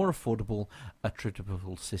smaller, more affordable,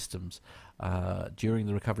 attributable systems. During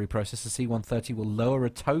the recovery process, the C-130 will lower a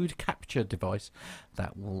towed capture device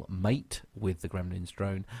that will mate with the Gremlins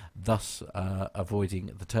drone, thus avoiding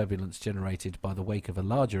the turbulence generated by the wake of a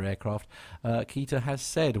larger aircraft. Keeter has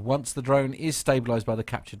said once the drone is stabilised by the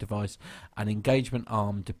capture device, an engagement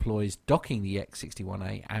arm deploys, docking the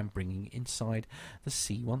X-61A and bringing inside the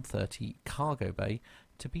C-130 cargo bay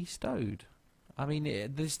to be stowed. I mean,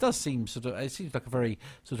 this does seem it seems like a very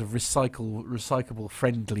sort of recyclable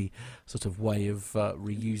friendly sort of way of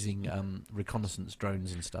reusing reconnaissance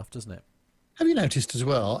drones and stuff, doesn't it? Have you noticed as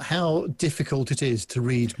well how difficult it is to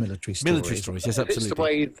read military stories? Military stories, yes, absolutely. It's the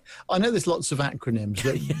way, I know there's lots of acronyms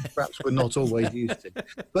that perhaps we're not always used to,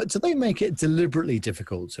 but do they make it deliberately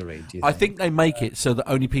difficult to read, do you think? I think they make it so that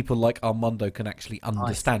only people like Armando can actually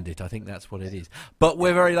understand it. I think that's what it is. But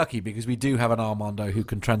we're very lucky because we do have an Armando who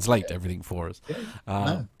can translate everything for us.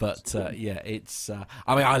 It's...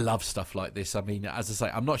 I mean, I love stuff like this. I mean, as I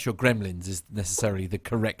say, I'm not sure Gremlins is necessarily the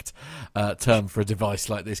correct term for a device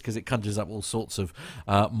like this because it conjures up all sorts of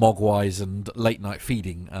mogwais and late night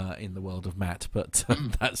feeding in the world of Matt, but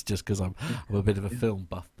that's just because I'm a bit of a film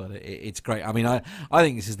buff. But it's great. I mean, I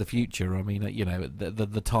think this is the future. I mean,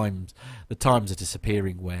 the times are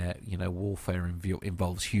disappearing where warfare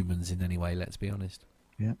involves humans in any way. Let's be honest.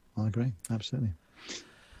 Yeah, I agree absolutely.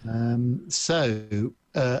 So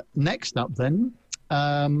next up then.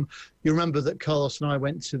 You remember that Carlos and I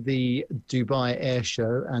went to the Dubai Air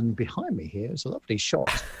Show, and behind me here is a lovely shot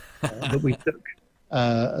that we took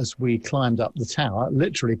as we climbed up the tower,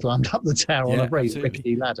 literally climbed up the tower on a very absolutely.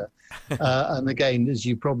 rickety ladder. And again, as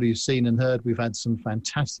you probably have seen and heard, we've had some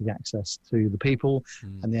fantastic access to the people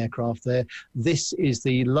and the aircraft there. This is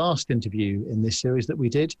the last interview in this series that we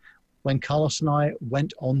did when Carlos and I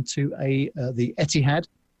went on to the Etihad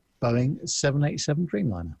Boeing 787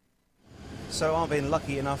 Dreamliner. So I've been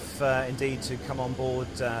lucky enough indeed to come on board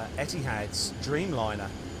Etihad's Dreamliner,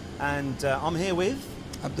 and I'm here with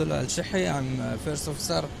Abdullah Al-Shahi. I'm first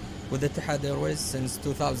officer with Etihad Airways since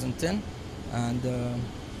 2010, and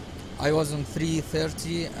I was on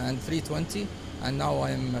 330 and 320, and now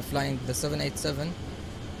I'm flying the 787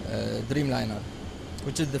 Dreamliner,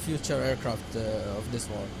 which is the future aircraft of this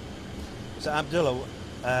war. So Abdullah,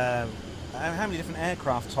 how many different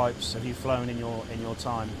aircraft types have you flown in your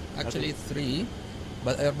time? Actually 3,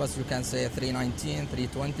 but Airbus you can say 319,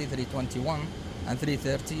 320, 321 and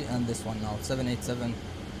 330, and this one now 787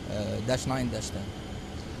 -9-10.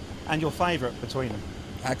 And your favourite between them?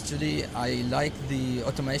 Actually I like the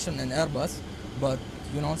automation in Airbus, but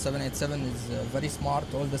 787 is very smart.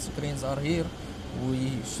 All the screens are here.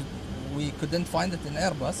 We couldn't find it in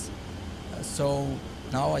Airbus, so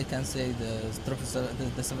now I can say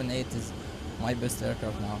the 78 is my best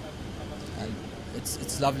aircraft now, and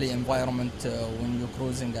it's lovely environment when you're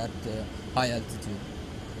cruising at high altitude,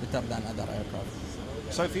 better than other aircraft.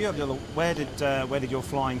 So for you, Abdullah, where did your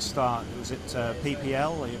flying start? Was it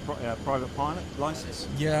PPL, or your private pilot license?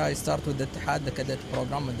 Yeah, I started with the Etihad, the cadet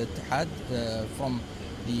program with the Etihad, from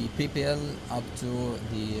the PPL up to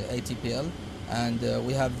the ATPL, and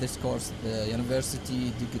we have this course, the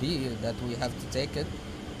university degree, that we have to take it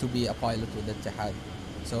to be a pilot with the Etihad.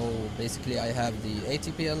 So basically I have the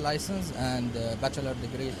ATPL license and bachelor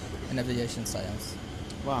degree in aviation science.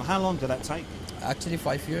 Wow, how long did that take? Actually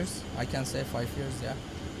 5 years, I can say 5 years, yeah.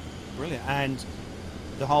 Brilliant. And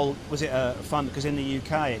was it fun? Because in the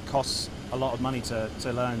UK it costs a lot of money to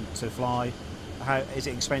learn to fly. How is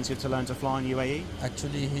it expensive to learn to fly in UAE?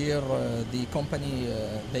 Actually here the company,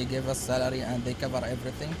 they give us salary and they cover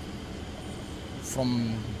everything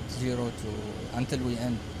from zero to until we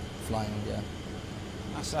end flying, yeah.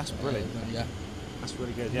 That's brilliant. Yeah. That's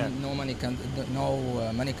really good, yeah.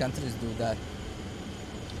 Many countries do that.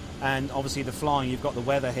 And obviously the flying, you've got the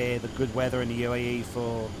weather here, the good weather in the UAE,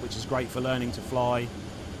 which is great for learning to fly.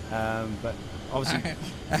 But obviously...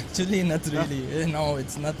 Actually, not really. No,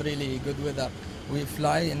 it's not really good weather. We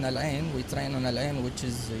fly in Al Ain, we train on Al Ain, which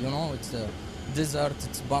is, it's a desert,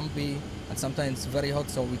 it's bumpy, and sometimes it's very hot,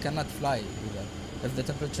 so we cannot fly either. If the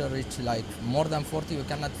temperature reaches like more than 40, we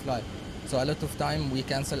cannot fly. So a lot of time we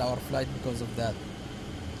cancel our flight because of that.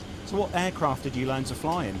 So what aircraft did you learn to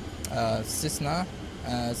fly in? Cessna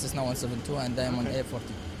 172, and I'm on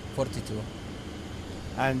A42.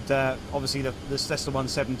 And obviously the Cessna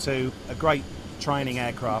 172, a great training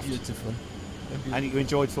aircraft. Beautiful. And you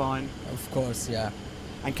enjoyed flying? Of course, yeah.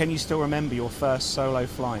 And can you still remember your first solo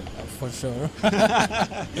flight? For sure.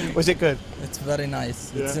 Was it good? It's very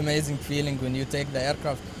nice. Yeah. It's an amazing feeling when you take the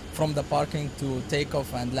aircraft from the parking to take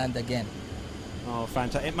off and land again. Oh,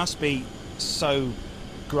 fantastic. It must be so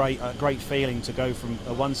great, a great feeling to go from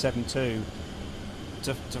a 172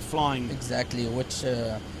 to flying. Exactly, which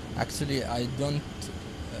actually I don't,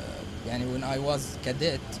 when I was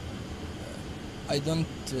cadet, I don't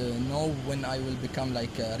know when I will become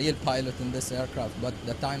like a real pilot in this aircraft, but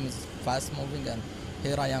the time is fast moving and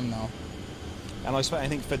here I am now. And I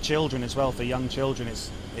think for children as well, for young children,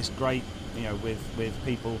 it's great, with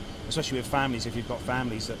people, especially with families, if you've got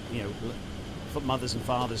families that, for mothers and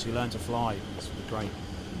fathers who learn to fly, it's great.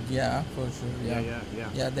 Yeah, for sure, yeah.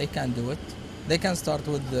 Yeah, they can do it. They can start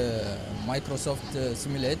with the Microsoft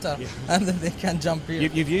simulator and then they can jump here.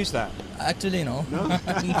 You've used that? Actually, no. No?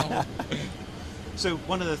 No. So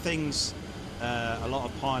one of the things a lot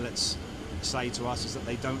of pilots say to us is that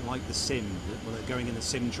they don't like the sim, when they're going in the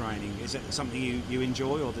sim training. Is it something you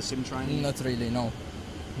enjoy, or the sim training? Not really, no.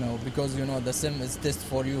 No, because the sim is test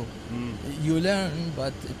for you. You learn,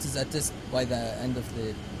 but it is a test by the end of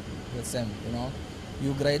the sim,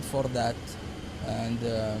 You grade for that. And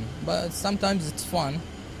but sometimes it's fun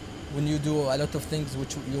when you do a lot of things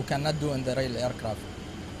which you cannot do in the real aircraft.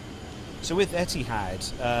 So with Etihad,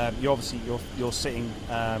 you're sitting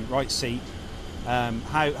right seat.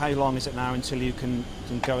 How long is it now until you can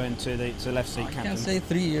go into the left seat, Captain? I can say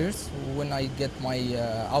 3 years when I get my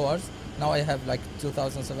hours. Now I have like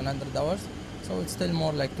 2,700 hours, so it's still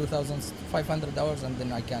more like 2,500 hours, and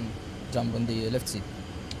then I can jump on the left seat.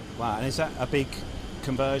 Wow, and is that a big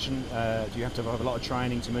conversion? Do you have to have a lot of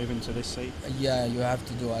training to move into this seat? Yeah, you have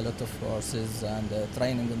to do a lot of courses and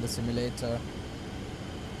training in the simulator.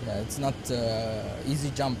 Yeah, it's not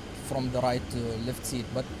easy jump from the right to left seat,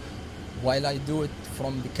 but while I do it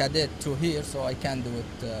from the cadet to here, so I can do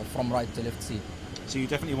it from right to left seat. So you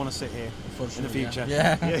definitely want to sit here For sure, in the future.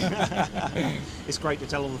 Yeah. It's great to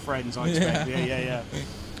tell all the friends, I expect. Yeah.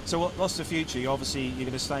 So what's the future? You're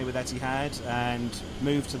going to stay with Etihad and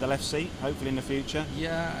move to the left seat, hopefully in the future?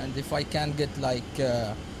 Yeah, and if I can get like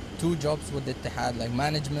 2 jobs with Etihad, like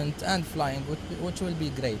management and flying, which will be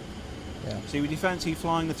great. Yeah. So would you fancy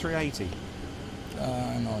flying the 380?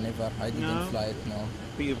 No, never. I didn't fly it, no.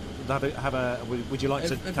 But you would you like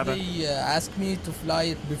to If have they ask me to fly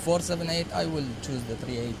it before 787, I will choose the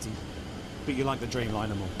 380. But you like the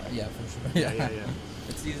Dreamliner more? Yeah, for sure. Yeah.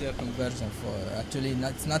 It's easier conversion for actually.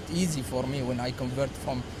 It's not easy for me when I convert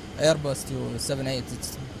from Airbus to 78.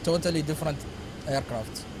 It's totally different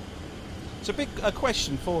aircraft. It's a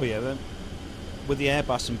question for you. With the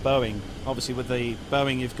Airbus and Boeing, obviously with the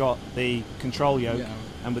Boeing you've got the control yoke,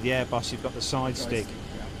 and with the Airbus you've got the side stick.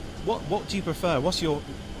 Yeah. What do you prefer? What's your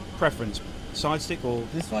preference? Side stick or?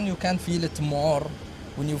 This one you can feel it more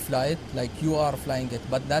when you fly it, like you are flying it.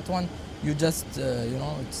 But that one, you just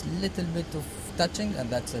it's little bit of touching and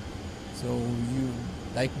that's it. So you,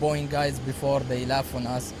 like Boeing guys before, they laugh on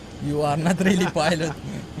us. You are not really pilot.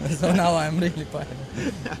 So now I'm really pilot.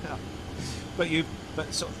 But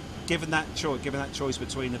given that choice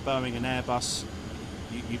between the Boeing and Airbus,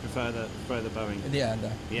 you prefer the Boeing. Yeah.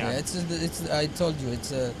 It's I told you it's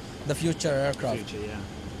the future aircraft. Future, yeah.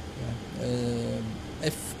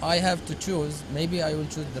 If I have to choose, maybe I will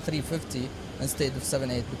choose the 350 instead of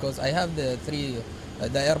 78 because I have the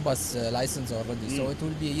Airbus license already, so it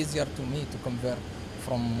will be easier to me to convert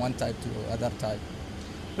from one type to other type.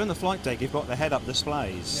 On the flight deck, you've got the head-up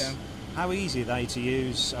displays. Yeah. How easy are they to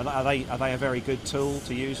use? Are they a very good tool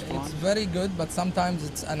to use flying? It's very good, but sometimes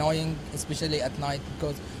it's annoying, especially at night,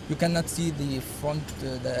 because you cannot see the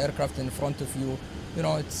aircraft in front of you.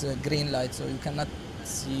 It's a green light, so you cannot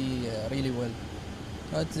see really well.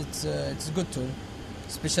 But it's a good tool,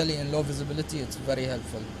 especially in low visibility. It's very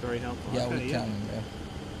helpful. Very helpful. Yeah, okay, we can. Yeah.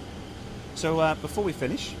 So before we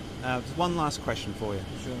finish, one last question for you.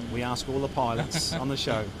 Sure. We ask all the pilots on the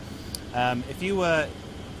show. If you were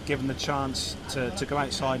given the chance to go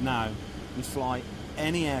outside now and fly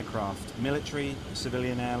any aircraft, military,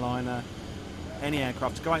 civilian airliner, any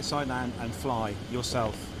aircraft, to go outside now and fly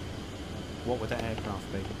yourself, what would that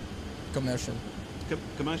aircraft be? Commercial.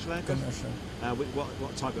 Commercial aircraft? Commercial.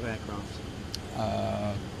 What type of aircraft?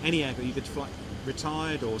 Any aircraft you could fly,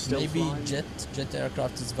 retired or still maybe flying? jet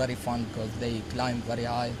aircraft is very fun because they climb very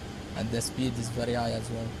high and the speed is very high as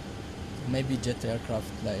well. Maybe jet aircraft,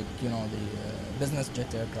 like the business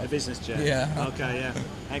jet aircraft. A business jet. Yeah. Okay. Yeah.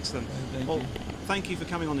 Excellent. Thank you. Thank you for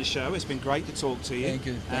coming on the show. It's been great to talk to you. Thank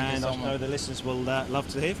you. Thank you so I know much. the listeners will love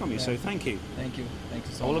to hear from you. Yeah. So thank you. Thank you. Thank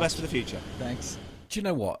you so much. All the best for the future. Thanks. Do you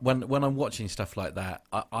know what? When I'm watching stuff like that,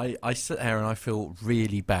 I sit there and I feel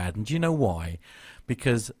really bad. And do you know why?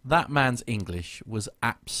 Because that man's English was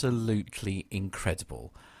absolutely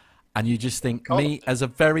incredible. And you just think, me as a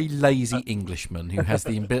very lazy Englishman who has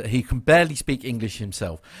he can barely speak English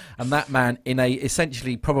himself, and that man in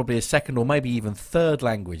essentially probably a second or maybe even third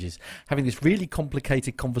language is having this really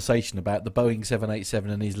complicated conversation about the Boeing 787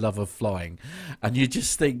 and his love of flying, and you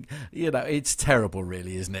just think, it's terrible,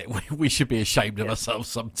 really, isn't it? We should be ashamed of ourselves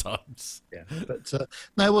sometimes. Yeah, but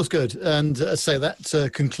no, it was good, and so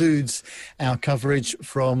that concludes our coverage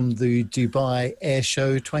from the Dubai Air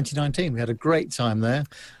Show 2019. We had a great time there.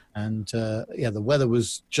 And the weather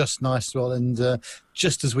was just nice as well. And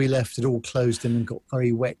just as we left, it all closed in and got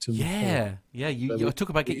very wet. And You talk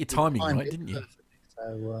about get your timing right, didn't you?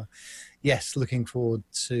 So, yes, looking forward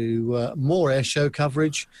to more air show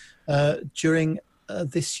coverage during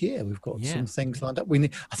this year. We've got some things lined up. I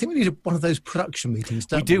think we need one of those production meetings.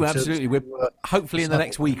 We do, absolutely. We're hopefully in the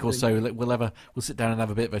next week or so we'll sit down and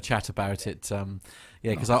have a bit of a chat about it.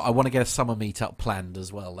 Because I want to get a summer meetup planned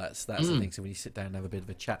as well. That's the thing. So when you sit down and have a bit of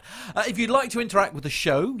a chat. If you'd like to interact with the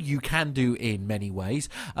show, you can do in many ways.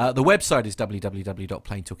 The website is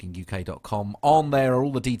www.planetalkinguk.com. On there are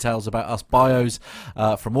all the details about us, bios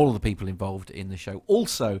from all of the people involved in the show.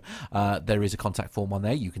 Also, there is a contact form on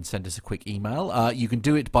there. You can send us a quick email. You can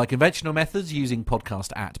do it by conventional methods using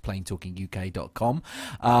podcast@planetalkinguk.com.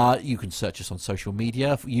 You can search us on social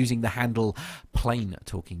media using the handle Plane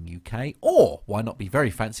Talking UK, or why not be very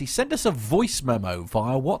fancy, send us a voice memo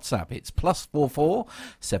via WhatsApp. It's +44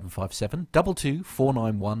 757 22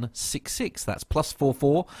 49166. That's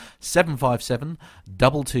 +44 757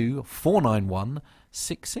 22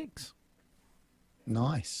 49166.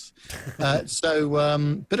 Nice. So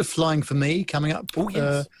bit of flying for me coming up. Oh,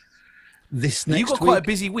 yes. this next week. You've got quite a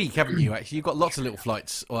busy week, haven't you, actually? You've got lots of little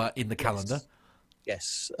flights in the calendar.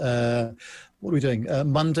 Yes. What are we doing?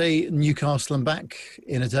 Monday, Newcastle and back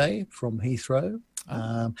in a day from Heathrow.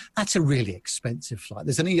 That's a really expensive flight.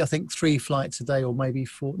 There's only, I think, 3 flights a day, or maybe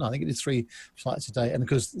 4. No, I think it is 3 flights a day. And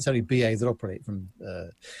because it's only BA that operate from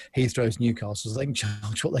Heathrow to Newcastle, so they can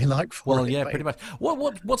charge what they like for it. Well, yeah, pretty much.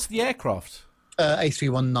 What's the aircraft?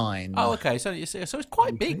 A319. Oh, okay. So it's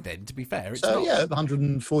quite big then, to be fair. It's So, not...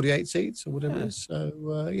 148 seats or whatever it is.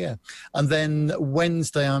 So, yeah. And then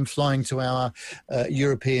Wednesday, I'm flying to our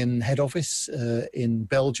European head office in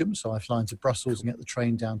Belgium. So I fly into Brussels and get the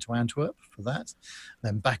train down to Antwerp for that.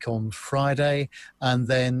 Then back on Friday. And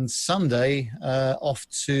then Sunday, off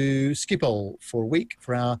to Schiphol for a week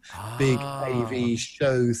for our big AV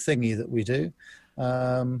show thingy that we do.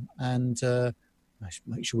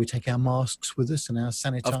 Make sure we take our masks with us and our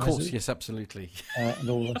sanitizers. Of course, yes, absolutely. And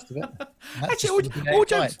all the rest of it. Actually,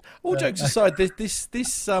 all jokes aside, this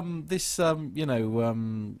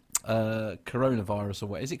coronavirus, or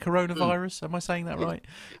what is it? Coronavirus? Am I saying that right?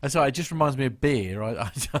 Sorry, it just reminds me of beer.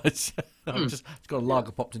 I've just got a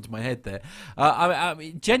lager popped into my head there. I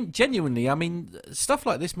mean, genuinely, I mean, stuff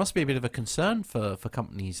like this must be a bit of a concern for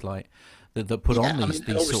companies like that put on these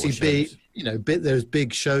sort of shows. There's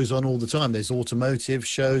big shows on all the time. There's automotive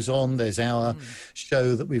shows on. There's our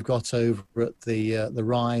show that we've got over at the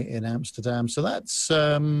RAI in Amsterdam. So that's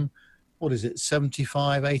what is it,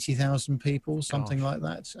 75, 80,000 people, something like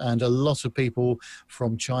that. And a lot of people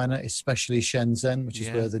from China, especially Shenzhen, which is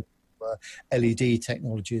where the LED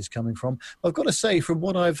technology is coming from. I've got to say, from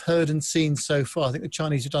what I've heard and seen so far, I think the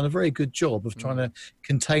Chinese have done a very good job of trying to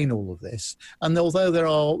contain all of this. And although there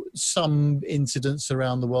are some incidents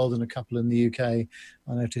around the world and a couple in the UK, I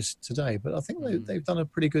noticed today, but I think they've done a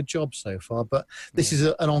pretty good job so far. But this is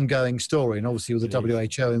an ongoing story, and obviously with the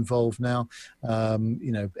WHO involved now,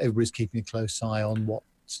 everybody's keeping a close eye on what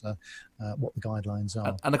the guidelines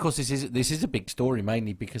are. And of course, this is a big story,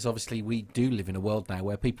 mainly because obviously we do live in a world now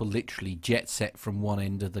where people literally jet set from one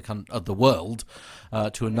end of the world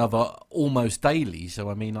to another almost daily. So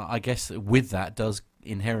I mean, I guess with that does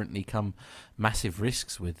inherently come massive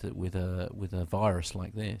risks with a virus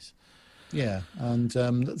like this. Yeah, and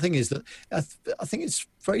the thing is that I think it's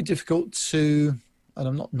very difficult to, and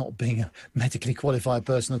I'm not being a medically qualified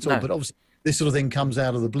person at all, but obviously this sort of thing comes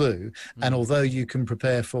out of the blue, and although you can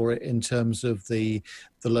prepare for it in terms of the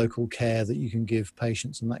local care that you can give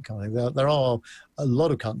patients and that kind of thing, there are a lot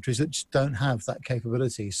of countries that just don't have that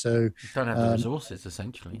capability. So you don't have the resources,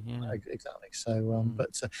 essentially. Yeah. Exactly. So,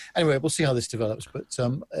 but anyway, we'll see how this develops. But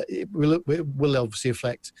it will obviously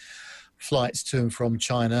affect flights to and from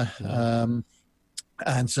China.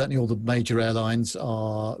 And certainly all the major airlines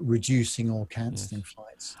are reducing or cancelling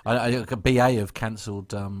flights. BA have cancelled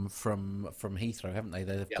from Heathrow, haven't they?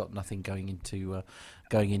 They've got nothing going into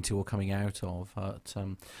or coming out of. But,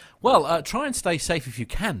 try and stay safe if you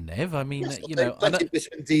can, Nev. I mean, take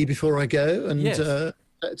vitamin D before I go, and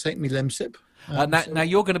take me Lemsip. Now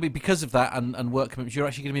you're going to be, because of that and work commitments, you're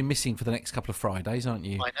actually going to be missing for the next couple of Fridays, aren't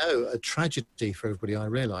you? I know, a tragedy for everybody, I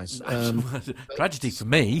realise. Tragedy for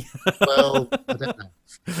me. Well, I don't know.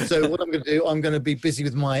 So what I'm going to do, I'm going to be busy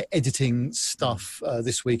with my editing stuff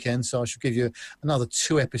this weekend, so I shall give you another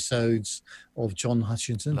 2 episodes of John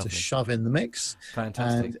Hutchinson to shove in the mix.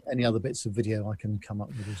 Fantastic. And any other bits of video I can come up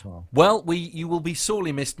with as well. Well, you will be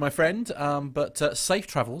sorely missed, my friend, but safe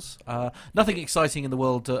travels. Nothing exciting in the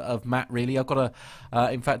world of Matt, really. I've got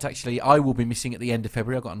in fact, actually, I will be missing at the end of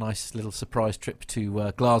February. I've got a nice little surprise trip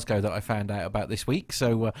to Glasgow that I found out about this week,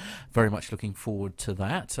 so very much looking forward to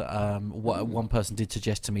that. One person did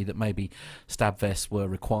suggest to me that maybe stab vests were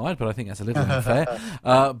required, but I think that's a little unfair.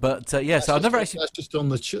 So I've never actually... That's just on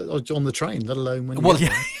the train, let alone when you... Well,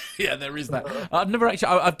 yeah, there is that. I've never actually...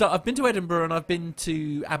 I've been to Edinburgh and I've been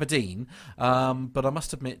to Aberdeen, but I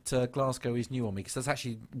must admit Glasgow is new on me, because that's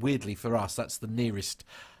actually, weirdly for us, that's the nearest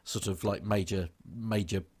sort of like major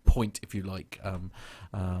point, if you like,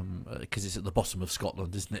 because it's at the bottom of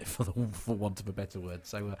Scotland, isn't it, for want of a better word.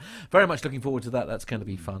 So very much looking forward to that. That's going to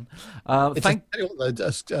be fun. If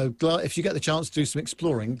you get the chance to do some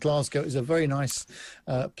exploring, Glasgow is a very nice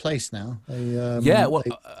place now.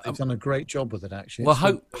 They've done a great job with it, actually.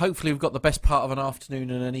 Well, hopefully we've got the best part of an afternoon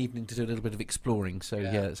and an evening to do a little bit of exploring. So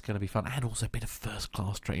yeah, it's going to be fun, and also a bit of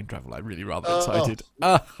first-class train travel. I'm really rather excited.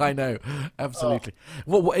 I know, absolutely.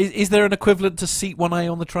 Is there an equivalent to seat 1A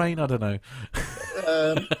on the train? I don't know.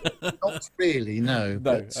 Not really, no.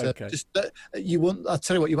 But, okay. I'll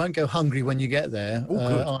tell you what, you won't go hungry when you get there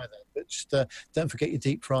either. But Just don't forget your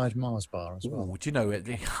deep fried Mars bar as well. Ooh, do you know it?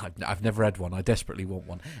 I've never had one. I desperately want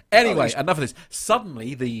one. Anyway, enough of this.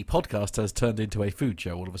 Suddenly, the podcast has turned into a food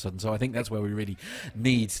show all of a sudden. So I think that's where we really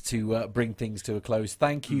need to bring things to a close.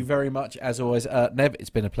 Thank you very much, as always, Nev. It's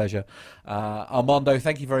been a pleasure. Armando,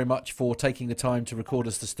 thank you very much for taking the time to record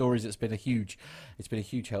us the stories. It's been a huge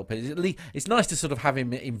help. It's nice to sort of have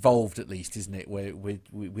him involved, at least, isn't it?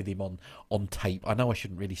 With him on tape. I know I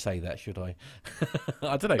shouldn't really say that, should I?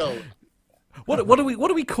 I don't know. No. What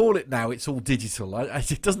do we call it now? It's all digital.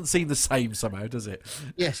 It doesn't seem the same somehow, does it?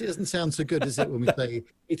 Yes, it doesn't sound so good, does it, when we say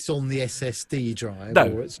it's on the SSD drive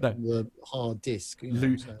or it's on the hard disk?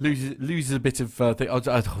 Loses a bit of thing.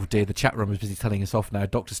 Oh dear, the chat room is busy telling us off now.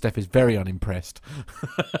 Dr. Steph is very unimpressed.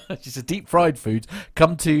 She said, deep fried foods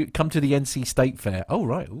come to the NC State Fair. Oh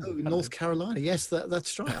right, North Carolina. Yes,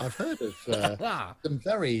 that's right. I've heard of some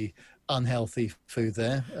very unhealthy food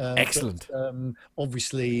there. Excellent. But,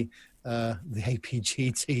 obviously. The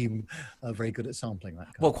APG team are very good at sampling that.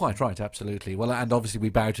 Well, quite right, absolutely. Well, and obviously we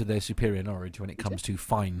bow to their superior knowledge when it comes to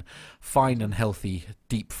fine and healthy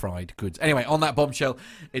deep fried goods. Anyway, on that bombshell,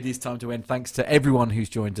 it is time to end. Thanks to everyone who's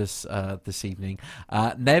joined us this evening.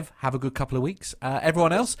 Nev, have a good couple of weeks.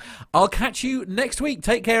 Everyone else, I'll catch you next week.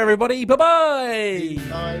 Take care, everybody. Bye-bye.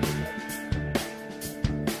 Bye.